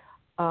it.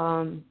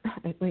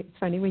 It's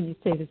funny when you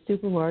say the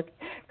supermarket,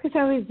 because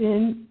I was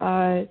in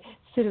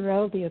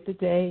Citadel the other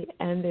day,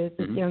 and there's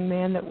this young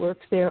man that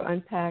works there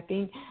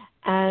unpacking,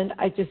 and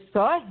I just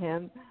saw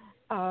him.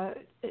 I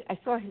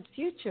saw his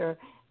future,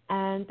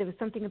 and there was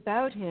something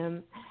about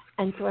him.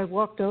 And so I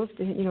walked over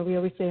to him. You know, we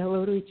always say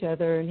hello to each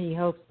other, and he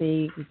helps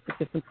me with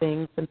different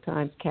things,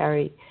 sometimes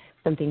carry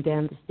something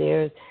down the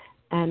stairs.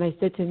 And I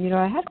said to him,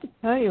 I have to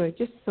tell you, I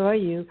just saw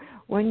you.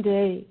 One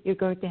day you're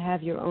going to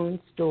have your own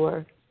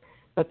store.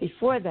 But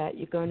before that,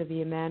 you're going to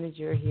be a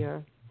manager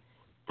here.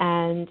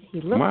 And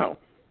he looked. Wow.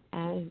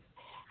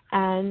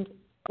 And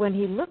when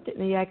he looked at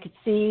me, I could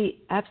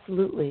see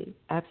absolutely.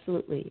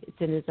 It's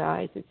in his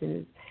eyes. It's in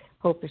his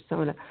whole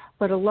persona.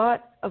 But a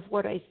lot of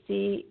what I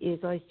see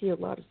is I see a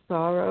lot of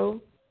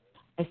sorrow.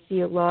 I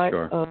see a lot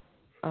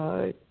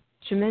of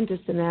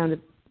tremendous amount of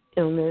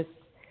illness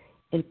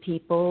in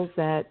people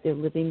that they're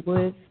living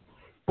with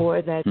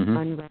or that's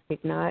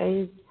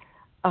unrecognized.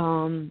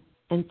 And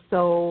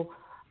so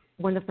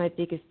one of my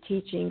biggest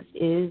teachings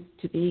is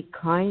to be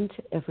kind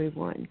to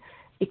everyone,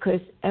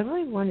 because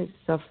everyone is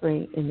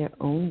suffering in their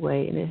own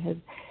way, and it has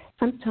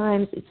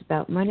sometimes it's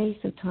about money.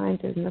 Sometimes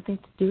there's nothing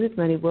to do with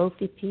money.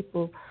 Wealthy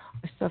people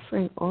are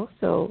suffering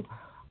also.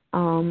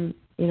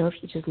 If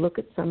you just look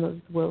at some of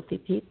the wealthy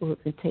people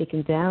who've been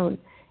taken down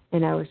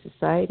in our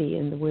society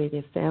and the way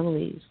their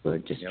families were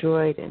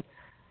destroyed and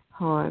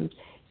harmed.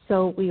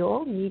 So we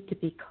all need to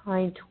be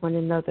kind to one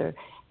another.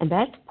 And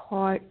that's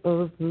part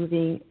of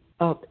moving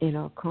up in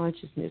our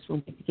consciousness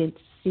when we begin to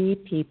see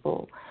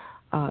people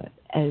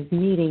as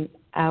needing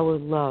our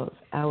love,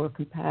 our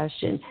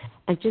compassion,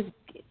 and just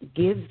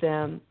give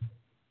them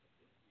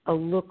a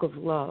look of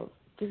love.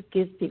 Just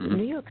give people.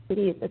 New York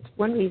City, that's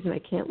one reason I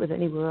can't live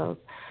anywhere else.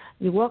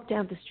 You walk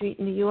down the street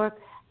in New York,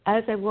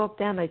 as I walk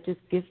down, I just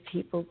give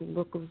people the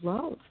look of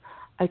love.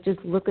 I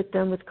just look at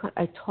them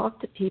I talk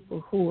to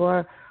people who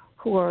are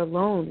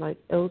alone, like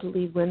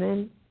elderly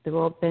women. They're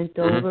all bent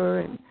over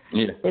and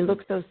they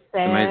look so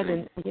sad.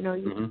 Amazing. And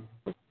you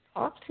just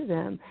talk to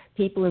them.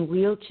 People in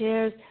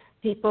wheelchairs,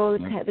 people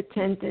have a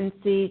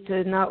tendency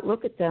to not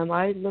look at them.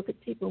 I look at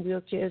people in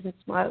wheelchairs and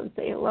smile and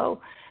say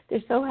hello.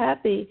 They're so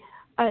happy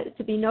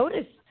to be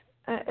noticed.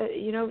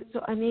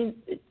 So I mean,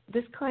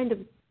 this kind of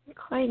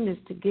kindness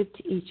to give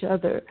to each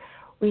other,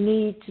 we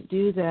need to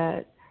do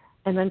that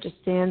and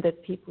understand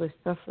that people are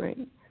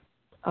suffering.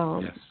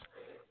 And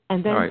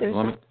then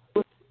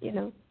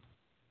there's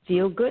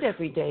feel good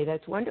every day.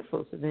 That's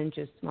wonderful. So then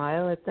just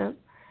smile at them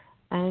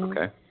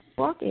and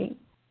walking,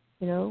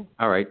 All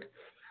right.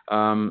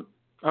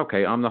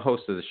 Okay, I'm the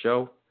host of the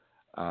show.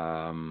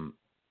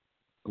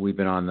 We've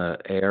been on the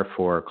air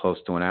for close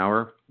to an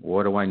hour.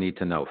 What do I need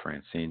to know,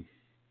 Francine?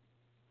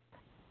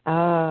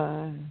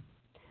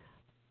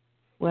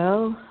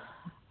 Well,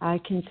 I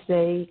can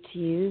say to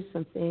you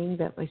something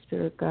that my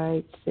spirit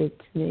guide said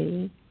to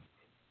me,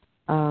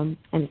 and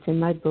it's in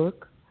my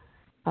book.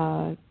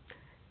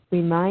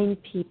 Remind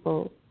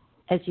people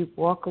as you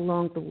walk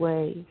along the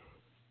way,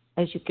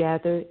 as you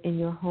gather in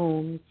your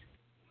homes,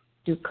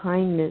 do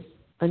kindness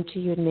unto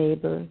your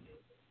neighbor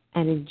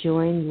and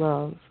enjoin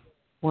love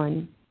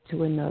one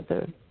to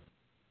another.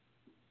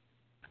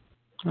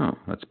 Oh,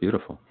 that's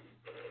beautiful.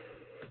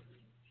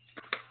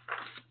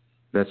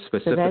 That's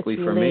specifically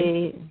for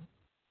me?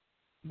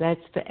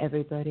 That's for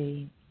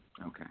everybody.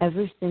 Okay.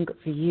 Every single,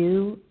 for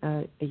you,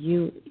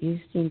 you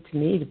seem to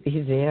me to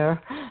be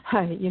there.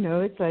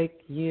 It's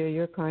like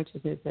your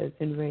consciousness has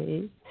been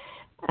raised.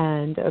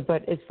 And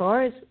but as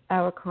far as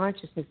our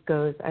consciousness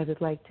goes, I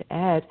would like to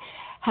add,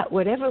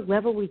 whatever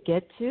level we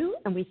get to,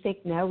 and we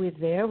think now we're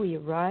there, we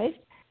arrived,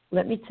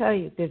 let me tell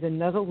you, there's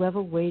another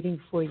level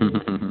waiting for you.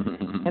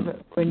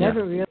 We're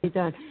never really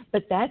done.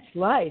 But that's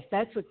life.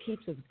 That's what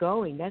keeps us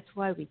going. That's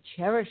why we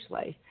cherish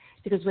life.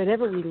 Because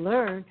whatever we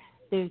learn,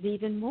 there's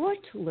even more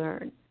to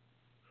learn.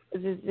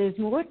 There's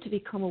more to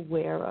become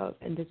aware of,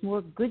 and there's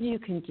more good you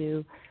can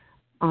do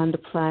on the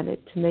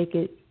planet to make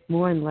it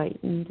more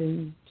enlightened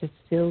and just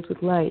filled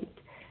with light.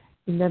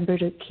 Remember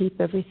to keep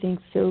everything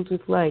filled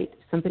with light.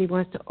 If somebody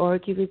wants to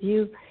argue with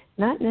you,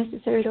 not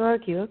necessary to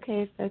argue.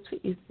 Okay, if that's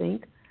what you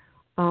think,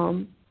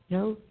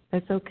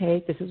 that's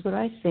okay. This is what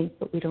I think,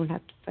 but we don't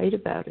have to fight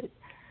about it.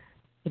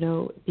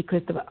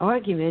 Because the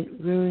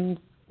argument ruins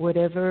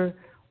whatever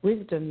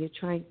wisdom you're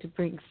trying to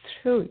bring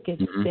through. It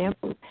gets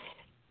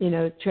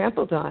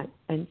trampled on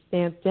and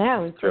stamped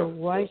down. So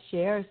why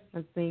share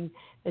something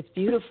that's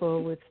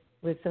beautiful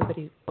with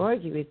somebody who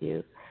argue with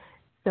you?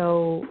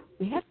 So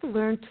we have to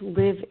learn to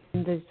live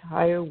in this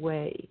higher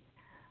way,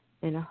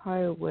 And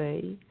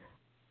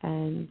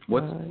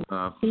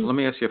let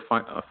me ask you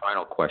a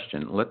final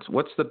question.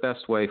 What's the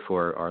best way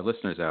for our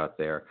listeners out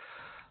there?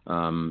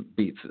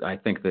 I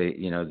think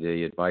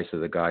the advice of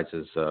the guides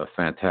is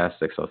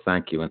fantastic. So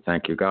thank you, and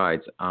thank your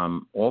guides.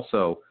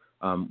 Also,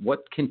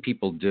 what can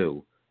people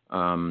do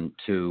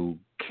to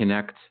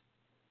connect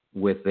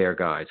with their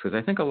guides? Because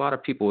I think a lot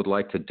of people would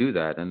like to do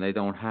that, and they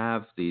don't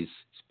have these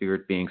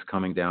spirit beings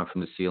coming down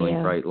from the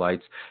ceiling, bright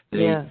lights.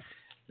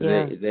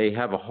 They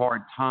have a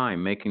hard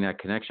time making that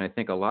connection. I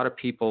think a lot of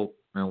people,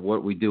 and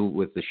what we do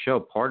with the show,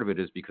 part of it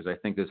is because I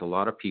think there's a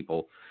lot of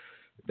people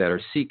that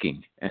are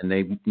seeking, and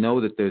they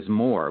know that there's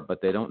more,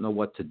 but they don't know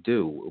what to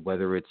do,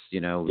 whether it's,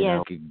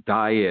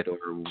 diet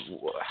or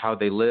how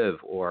they live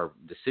or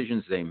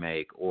decisions they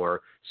make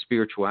or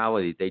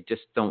spirituality. They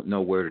just don't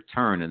know where to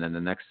turn, and then the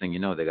next thing you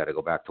know, they got to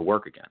go back to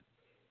work again.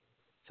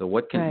 So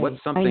what's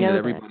something that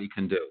everybody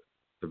can do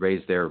to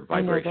raise their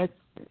vibration?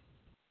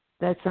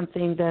 That's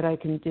something that I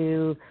can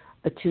do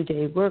a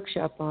 2-day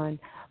workshop on.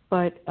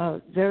 But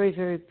very,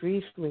 very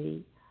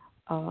briefly,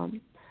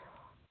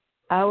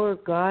 our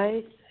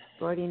guides,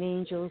 guardian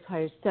angels,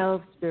 higher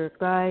self, spirit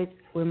guides,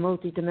 we're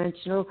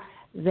multidimensional.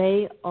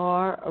 They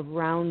are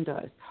around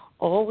us.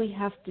 All we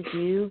have to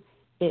do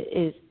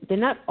is they're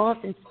not off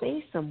in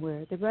space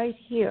somewhere. They're right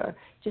here,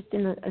 just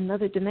in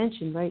another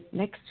dimension right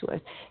next to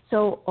us.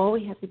 So all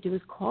we have to do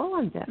is call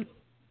on them.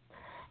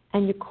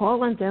 And you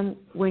call on them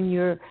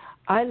when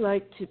I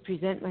like to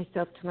present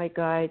myself to my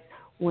guides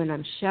when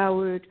I'm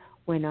showered,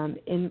 when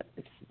I'm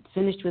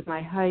finished with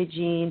my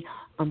hygiene,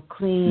 I'm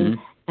clean,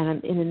 and I'm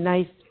in a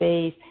nice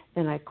space.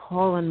 Then I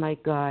call on my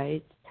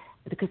guides,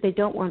 because they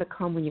don't want to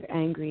come when you're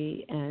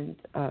angry and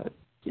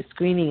you're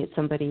screaming at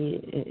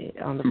somebody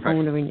on the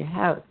phone or in your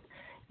house,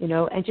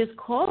 and just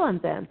call on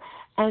them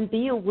and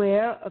be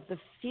aware of the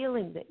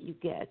feeling that you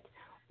get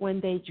when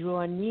they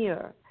draw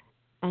near.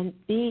 And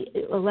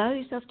allow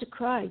yourself to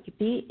cry.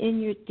 Be in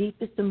your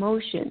deepest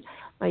emotion.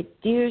 My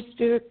dear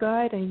spirit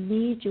guide, I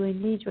need you.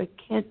 I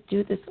can't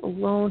do this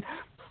alone.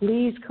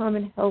 Please come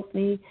and help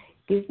me.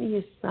 Give me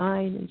a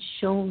sign and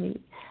show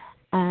me.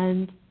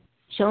 And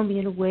show me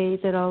in a way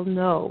that I'll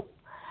know.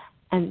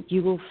 And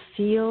you will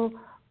feel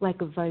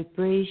like a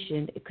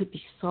vibration. It could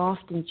be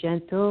soft and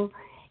gentle.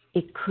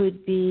 It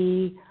could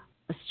be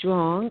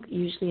strong.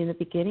 Usually in the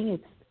beginning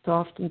it's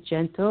soft and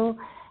gentle.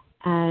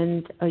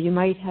 And you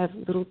might have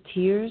little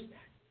tears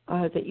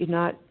that you're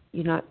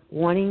not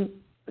wanting.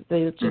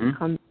 They'll just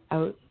come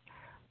out,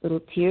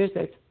 little tears.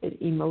 That's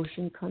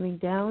emotion coming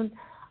down,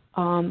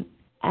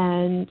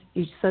 and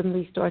you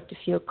suddenly start to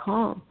feel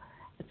calm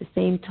at the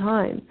same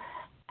time.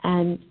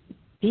 And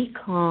be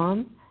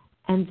calm,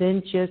 and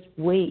then just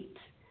wait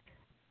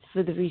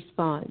for the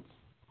response.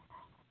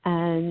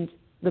 And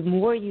the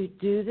more you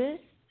do this,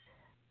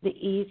 the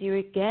easier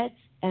it gets.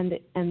 And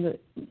the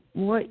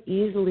more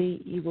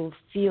easily you will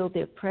feel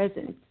their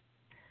presence.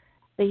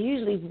 They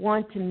usually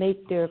want to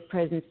make their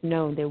presence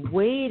known. They're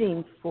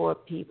waiting for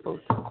people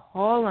to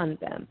call on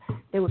them.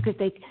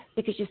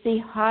 Because you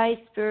see, high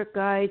spirit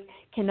guides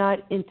cannot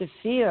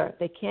interfere.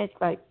 They can't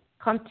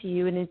come to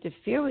you and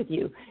interfere with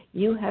you.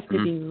 You have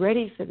to be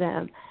ready for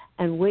them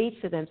and wait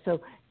for them. So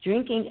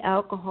drinking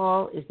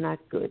alcohol is not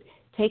good.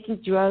 Taking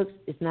drugs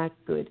is not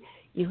good.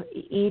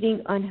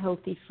 Eating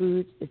unhealthy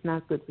foods is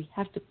not good. We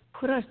have to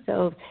put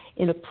ourselves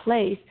in a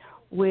place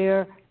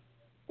where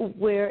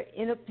we're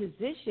in a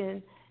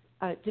position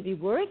to be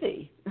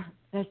worthy.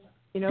 That's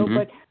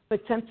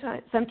but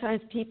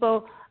sometimes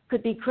people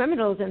could be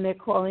criminals and they're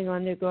calling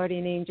on their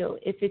guardian angel.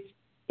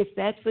 If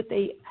that's what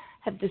they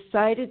have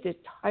decided, they're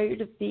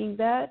tired of being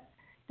that,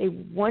 they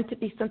want to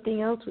be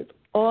something else with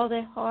all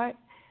their heart,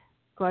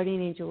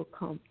 guardian angel will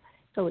come.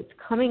 So it's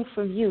coming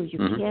from you. You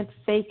can't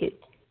fake it.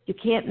 You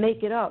can't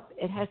make it up.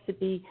 It has to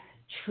be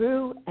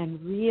true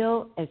and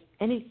real as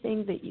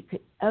anything that you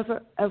could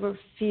ever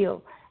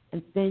feel.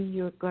 And then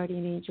your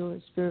guardian angel or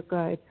spirit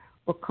guide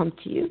will come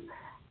to you.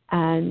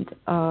 And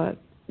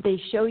they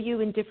show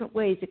you in different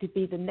ways. It could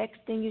be the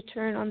next thing you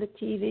turn on the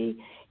TV.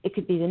 It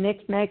could be the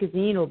next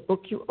magazine or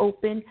book you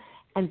open,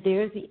 and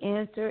there's the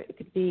answer. It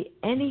could be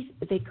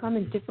they come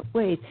in different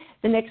ways.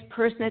 The next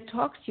person that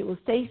talks to you will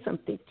say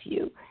something to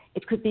you.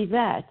 It could be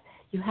that.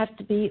 You have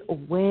to be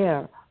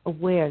aware.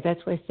 That's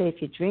why I say if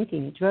you're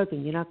drinking and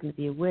drugging, you're not going to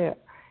be aware.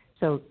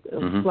 So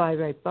it'll fly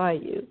right by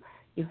you.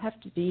 You have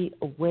to be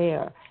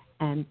aware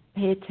and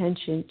pay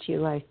attention to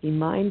your life. Be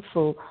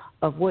mindful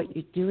of what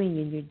you're doing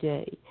in your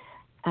day.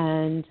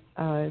 And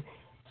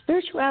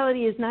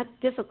spirituality is not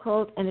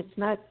difficult and it's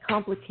not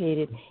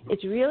complicated.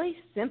 It's really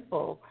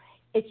simple.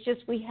 It's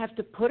just we have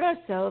to put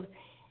ourselves,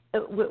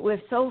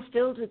 we're so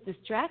filled with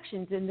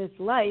distractions in this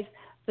life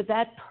for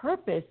that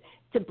purpose,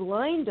 to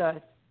blind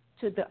us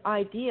to the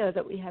idea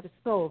that we have a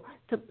soul,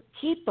 to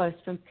keep us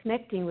from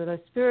connecting with our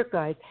spirit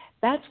guides.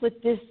 That's what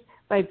this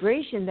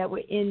vibration that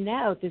we're in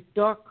now, this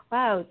dark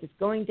cloud that's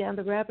going down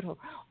the rabbit hole,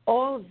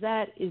 all of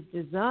that is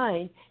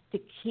designed to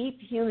keep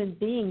human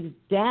beings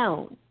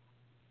down.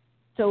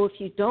 So if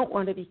you don't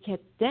want to be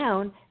kept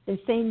down, then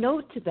say no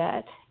to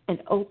that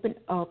and open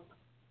up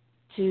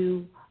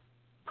to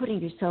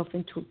putting yourself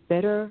into a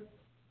better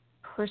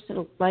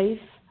personal life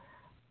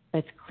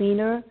that's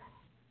cleaner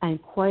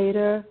and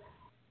quieter,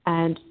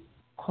 and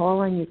call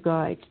on your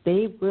guides.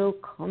 They will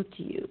come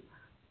to you,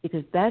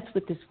 because that's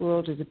what this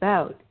world is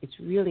about. It's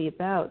really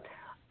about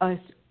us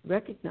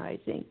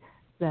recognizing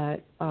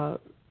that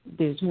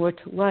there's more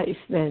to life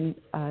than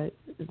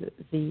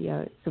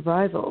the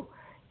survival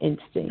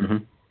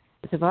instinct.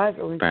 The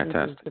survival instinct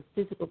is the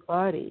physical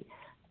body.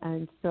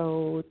 And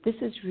so this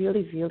is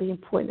really, really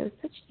important.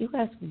 You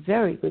ask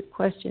very good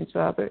questions,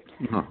 Robert.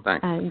 Oh,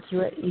 thanks. And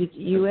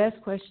you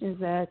ask questions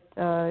that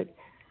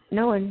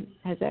no one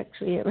has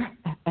actually ever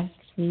asked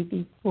me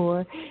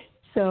before.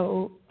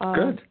 So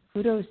good.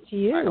 Kudos to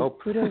you. I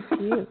hope. Kudos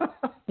to you.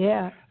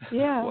 Yeah.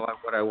 Well,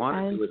 what I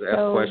want to do is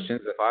ask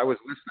questions. If I was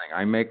listening,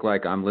 I make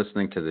like I'm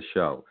listening to the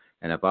show.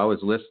 And if I was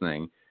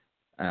listening,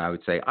 I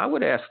would say, I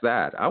would ask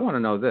that. I want to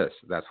know this.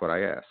 That's what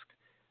I ask.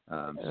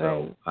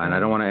 And I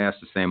don't want to ask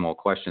the same old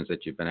questions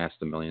that you've been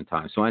asked a million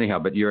times. So anyhow,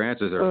 but your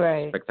answers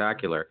are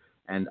spectacular.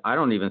 And I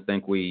don't even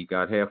think we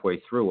got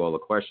halfway through all the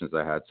questions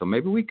I had. So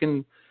maybe we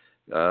can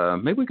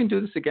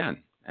do this again,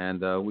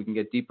 and we can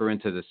get deeper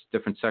into this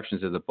different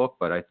sections of the book.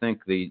 But I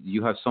think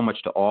you have so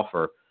much to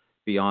offer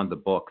beyond the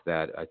book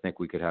that I think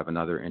we could have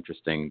another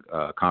interesting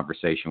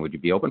conversation. Would you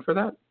be open for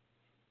that?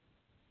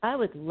 I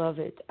would love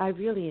it. I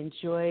really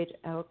enjoyed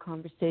our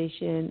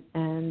conversation,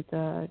 and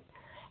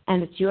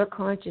it's your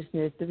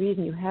consciousness. The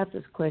reason you have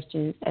this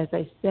question, as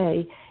I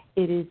say,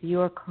 it is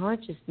your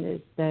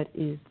consciousness that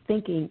is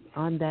thinking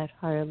on that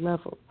higher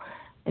level.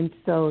 And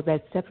so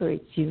that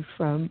separates you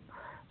from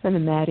the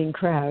madding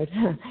crowd.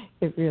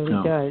 It really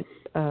does.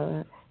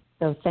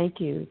 So thank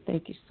you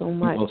so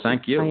much. Well,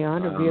 thank you. My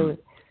honor, really.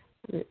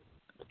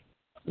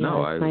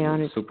 No, it's my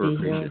honor super to be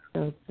appreciate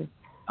here. it. So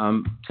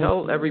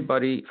Tell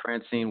everybody,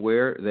 Francine,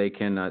 where they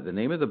can. The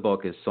name of the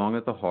book is "Song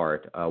of the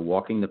Heart: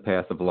 Walking the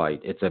Path of Light."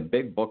 It's a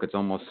big book. It's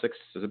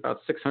it's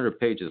about 600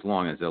 pages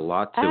long. There's a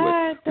lot to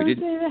it. Don't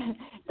say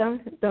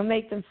that. Don't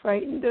make them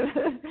frightened.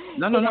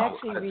 No. I'm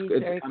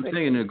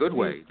saying in a good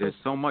way. Quick. There's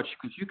so much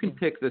because you can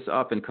pick this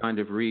up and kind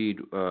of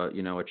read, a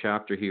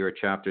chapter here, a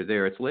chapter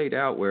there. It's laid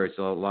out where it's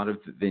a lot of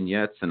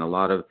vignettes and a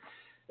lot of.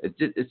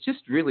 It's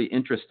just really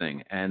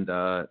interesting, and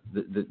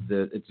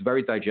it's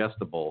very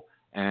digestible.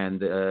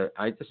 And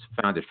I just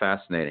found it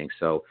fascinating.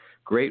 So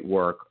great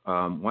work.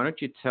 Why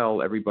don't you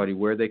tell everybody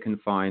where they can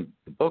find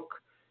the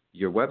book,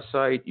 your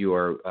website,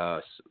 your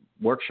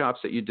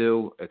workshops that you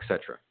do,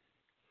 etc.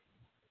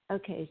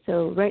 Okay,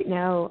 so right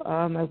now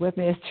my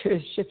webmaster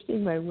is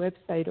shifting my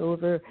website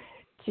over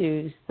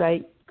to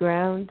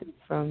SiteGround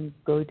from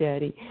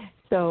GoDaddy.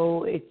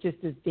 So it just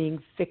is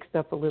being fixed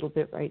up a little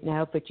bit right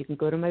now, but you can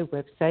go to my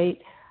website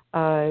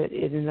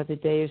in another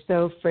day or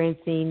so,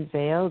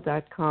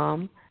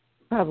 FrancineVale.com.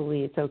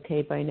 Probably it's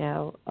okay by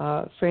now.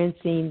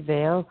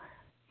 FrancineVale,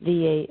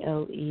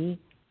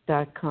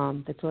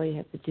 VALE.com. That's all you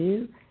have to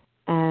do.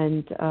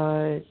 And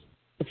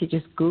if you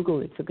just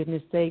Google it, for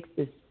goodness sakes,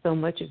 there's so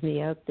much of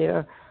me out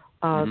there.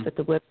 But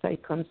the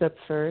website comes up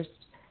first.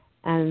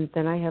 And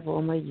then I have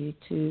all my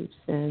YouTubes.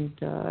 And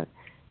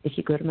if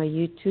you go to my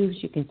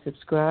YouTubes, you can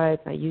subscribe.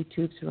 My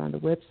YouTubes are on the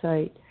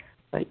website.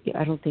 But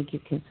I don't think you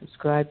can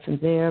subscribe from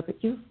there. But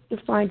you'll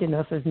find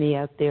enough of me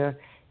out there.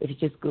 If you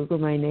just Google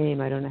my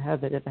name, I don't know how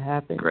that ever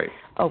happened. Great.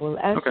 Oh, well,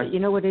 actually, okay. You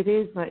know what it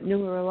is?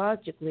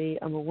 Numerologically,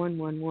 I'm a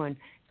 111.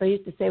 So I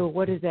used to say, well,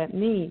 what does that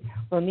mean?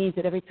 Well, it means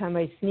that every time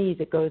I sneeze,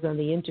 it goes on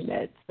the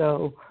Internet.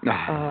 So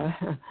all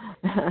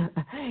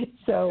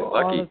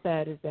of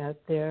that is out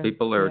there.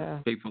 People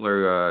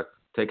are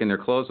taking their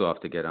clothes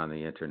off to get on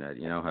the Internet.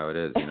 You know how it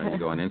is. You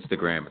go on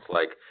Instagram. It's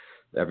like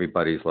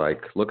everybody's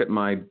like, look at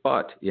my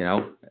butt.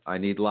 I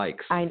need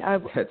likes. I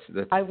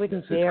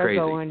wouldn't dare crazy.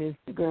 go on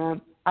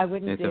Instagram. I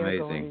wouldn't it's dare amazing.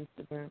 go on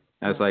Instagram.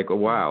 I was like,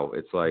 wow,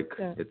 it's like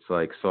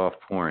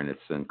soft porn.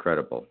 It's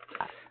incredible.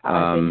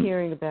 I've been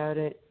hearing about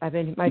it.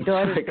 My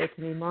daughter said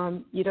to me,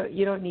 Mom, you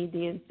don't need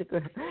the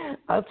Instagram.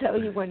 I'll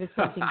tell you when it's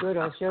something good.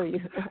 I'll show you.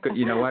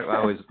 You know what?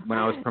 When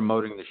I was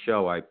promoting the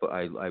show, I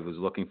was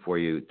looking for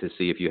you to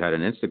see if you had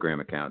an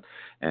Instagram account,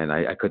 and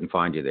I couldn't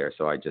find you there,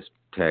 so I just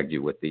tagged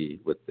you with the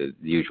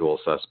usual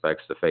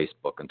suspects, the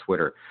Facebook and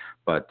Twitter.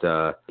 But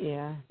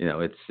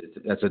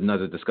that's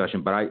another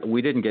discussion. But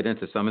we didn't get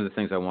into some of the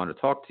things I want to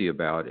talk to you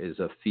about. Is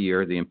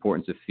fear, the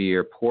importance of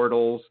fear,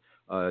 portals,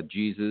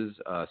 Jesus,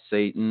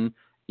 Satan,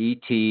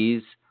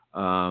 ETs.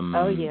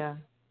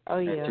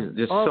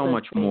 There's so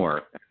much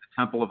more. The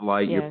Temple of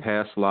Light, your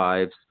past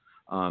lives,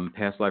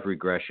 past life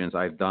regressions.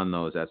 I've done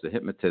those as a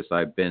hypnotist.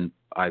 I've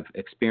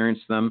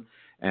experienced them,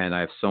 and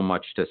I have so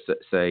much to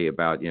say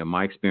about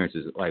my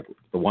experiences. Like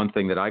the one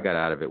thing that I got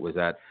out of it was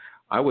that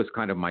I was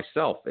kind of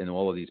myself in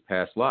all of these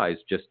past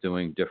lives, just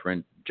doing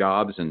different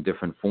jobs and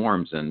different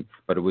forms,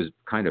 but it was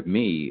kind of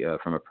me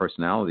from a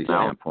personality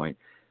standpoint.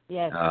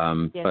 Yes.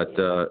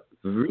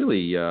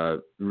 Really,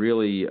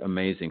 really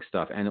amazing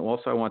stuff. And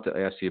also I want to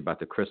ask you about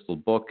the Crystal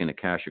Book and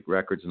Akashic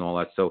Records and all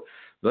that. So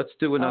let's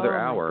do another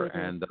hour,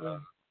 and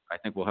I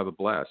think we'll have a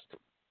blast.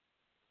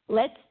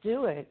 Let's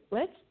do it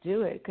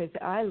because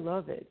I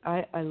love it.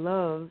 I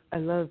love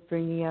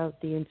bringing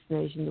out the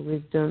information, the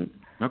wisdom.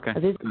 Okay.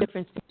 There's a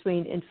difference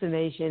between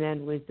information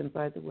and wisdom,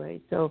 by the way.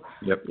 So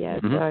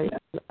yes,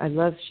 I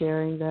love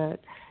sharing that.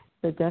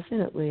 So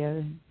definitely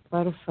a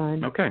lot of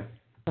fun. Okay.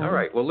 All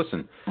right. Well,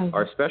 listen,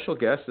 our special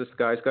guest, this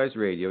Guys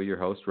Radio, your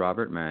host,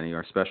 Robert Manni.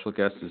 Our special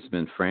guest has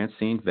been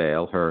Francine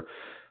Vale. Her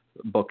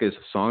book is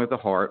Song of the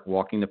Heart,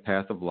 Walking the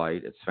Path of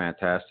Light. It's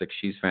fantastic.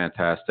 She's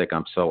fantastic.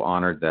 I'm so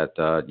honored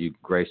that you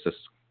graced us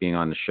being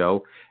on the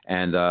show.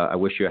 And I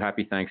wish you a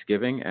happy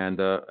Thanksgiving. And,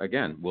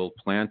 again, we'll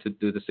plan to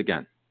do this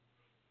again.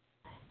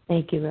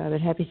 Thank you, Robert.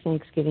 Happy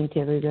Thanksgiving to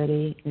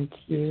everybody and to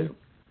you. Too.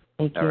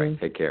 Thank you. All right.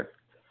 Take care.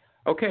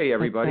 Okay,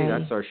 everybody,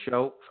 That's our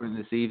show for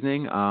this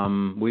evening.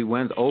 We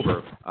went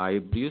over. I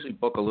usually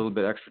book a little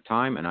bit extra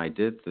time, and I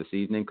did this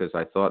evening because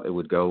I thought it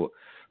would go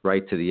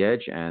right to the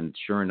edge, and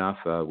sure enough,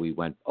 we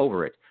went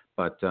over it.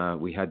 But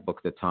we had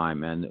booked the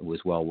time, and it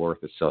was well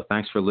worth it. So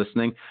thanks for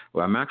listening.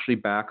 Well, I'm actually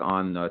back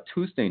on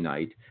Tuesday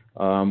night.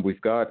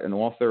 We've got an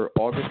author,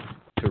 August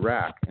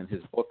Turak, and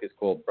his book is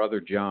called Brother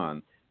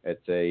John.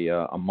 It's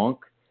a monk,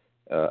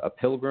 a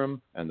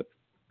pilgrim, and the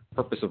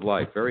purpose of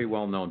life. Very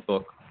well-known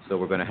book. So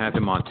we're going to have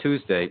him on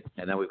Tuesday,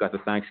 and then we've got the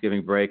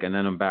Thanksgiving break, and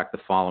then I'm back the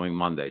following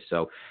Monday.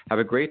 So have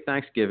a great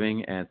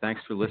Thanksgiving, and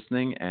thanks for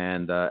listening.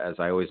 And as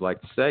I always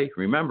like to say,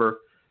 remember,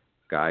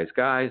 guys,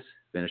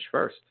 finish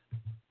first.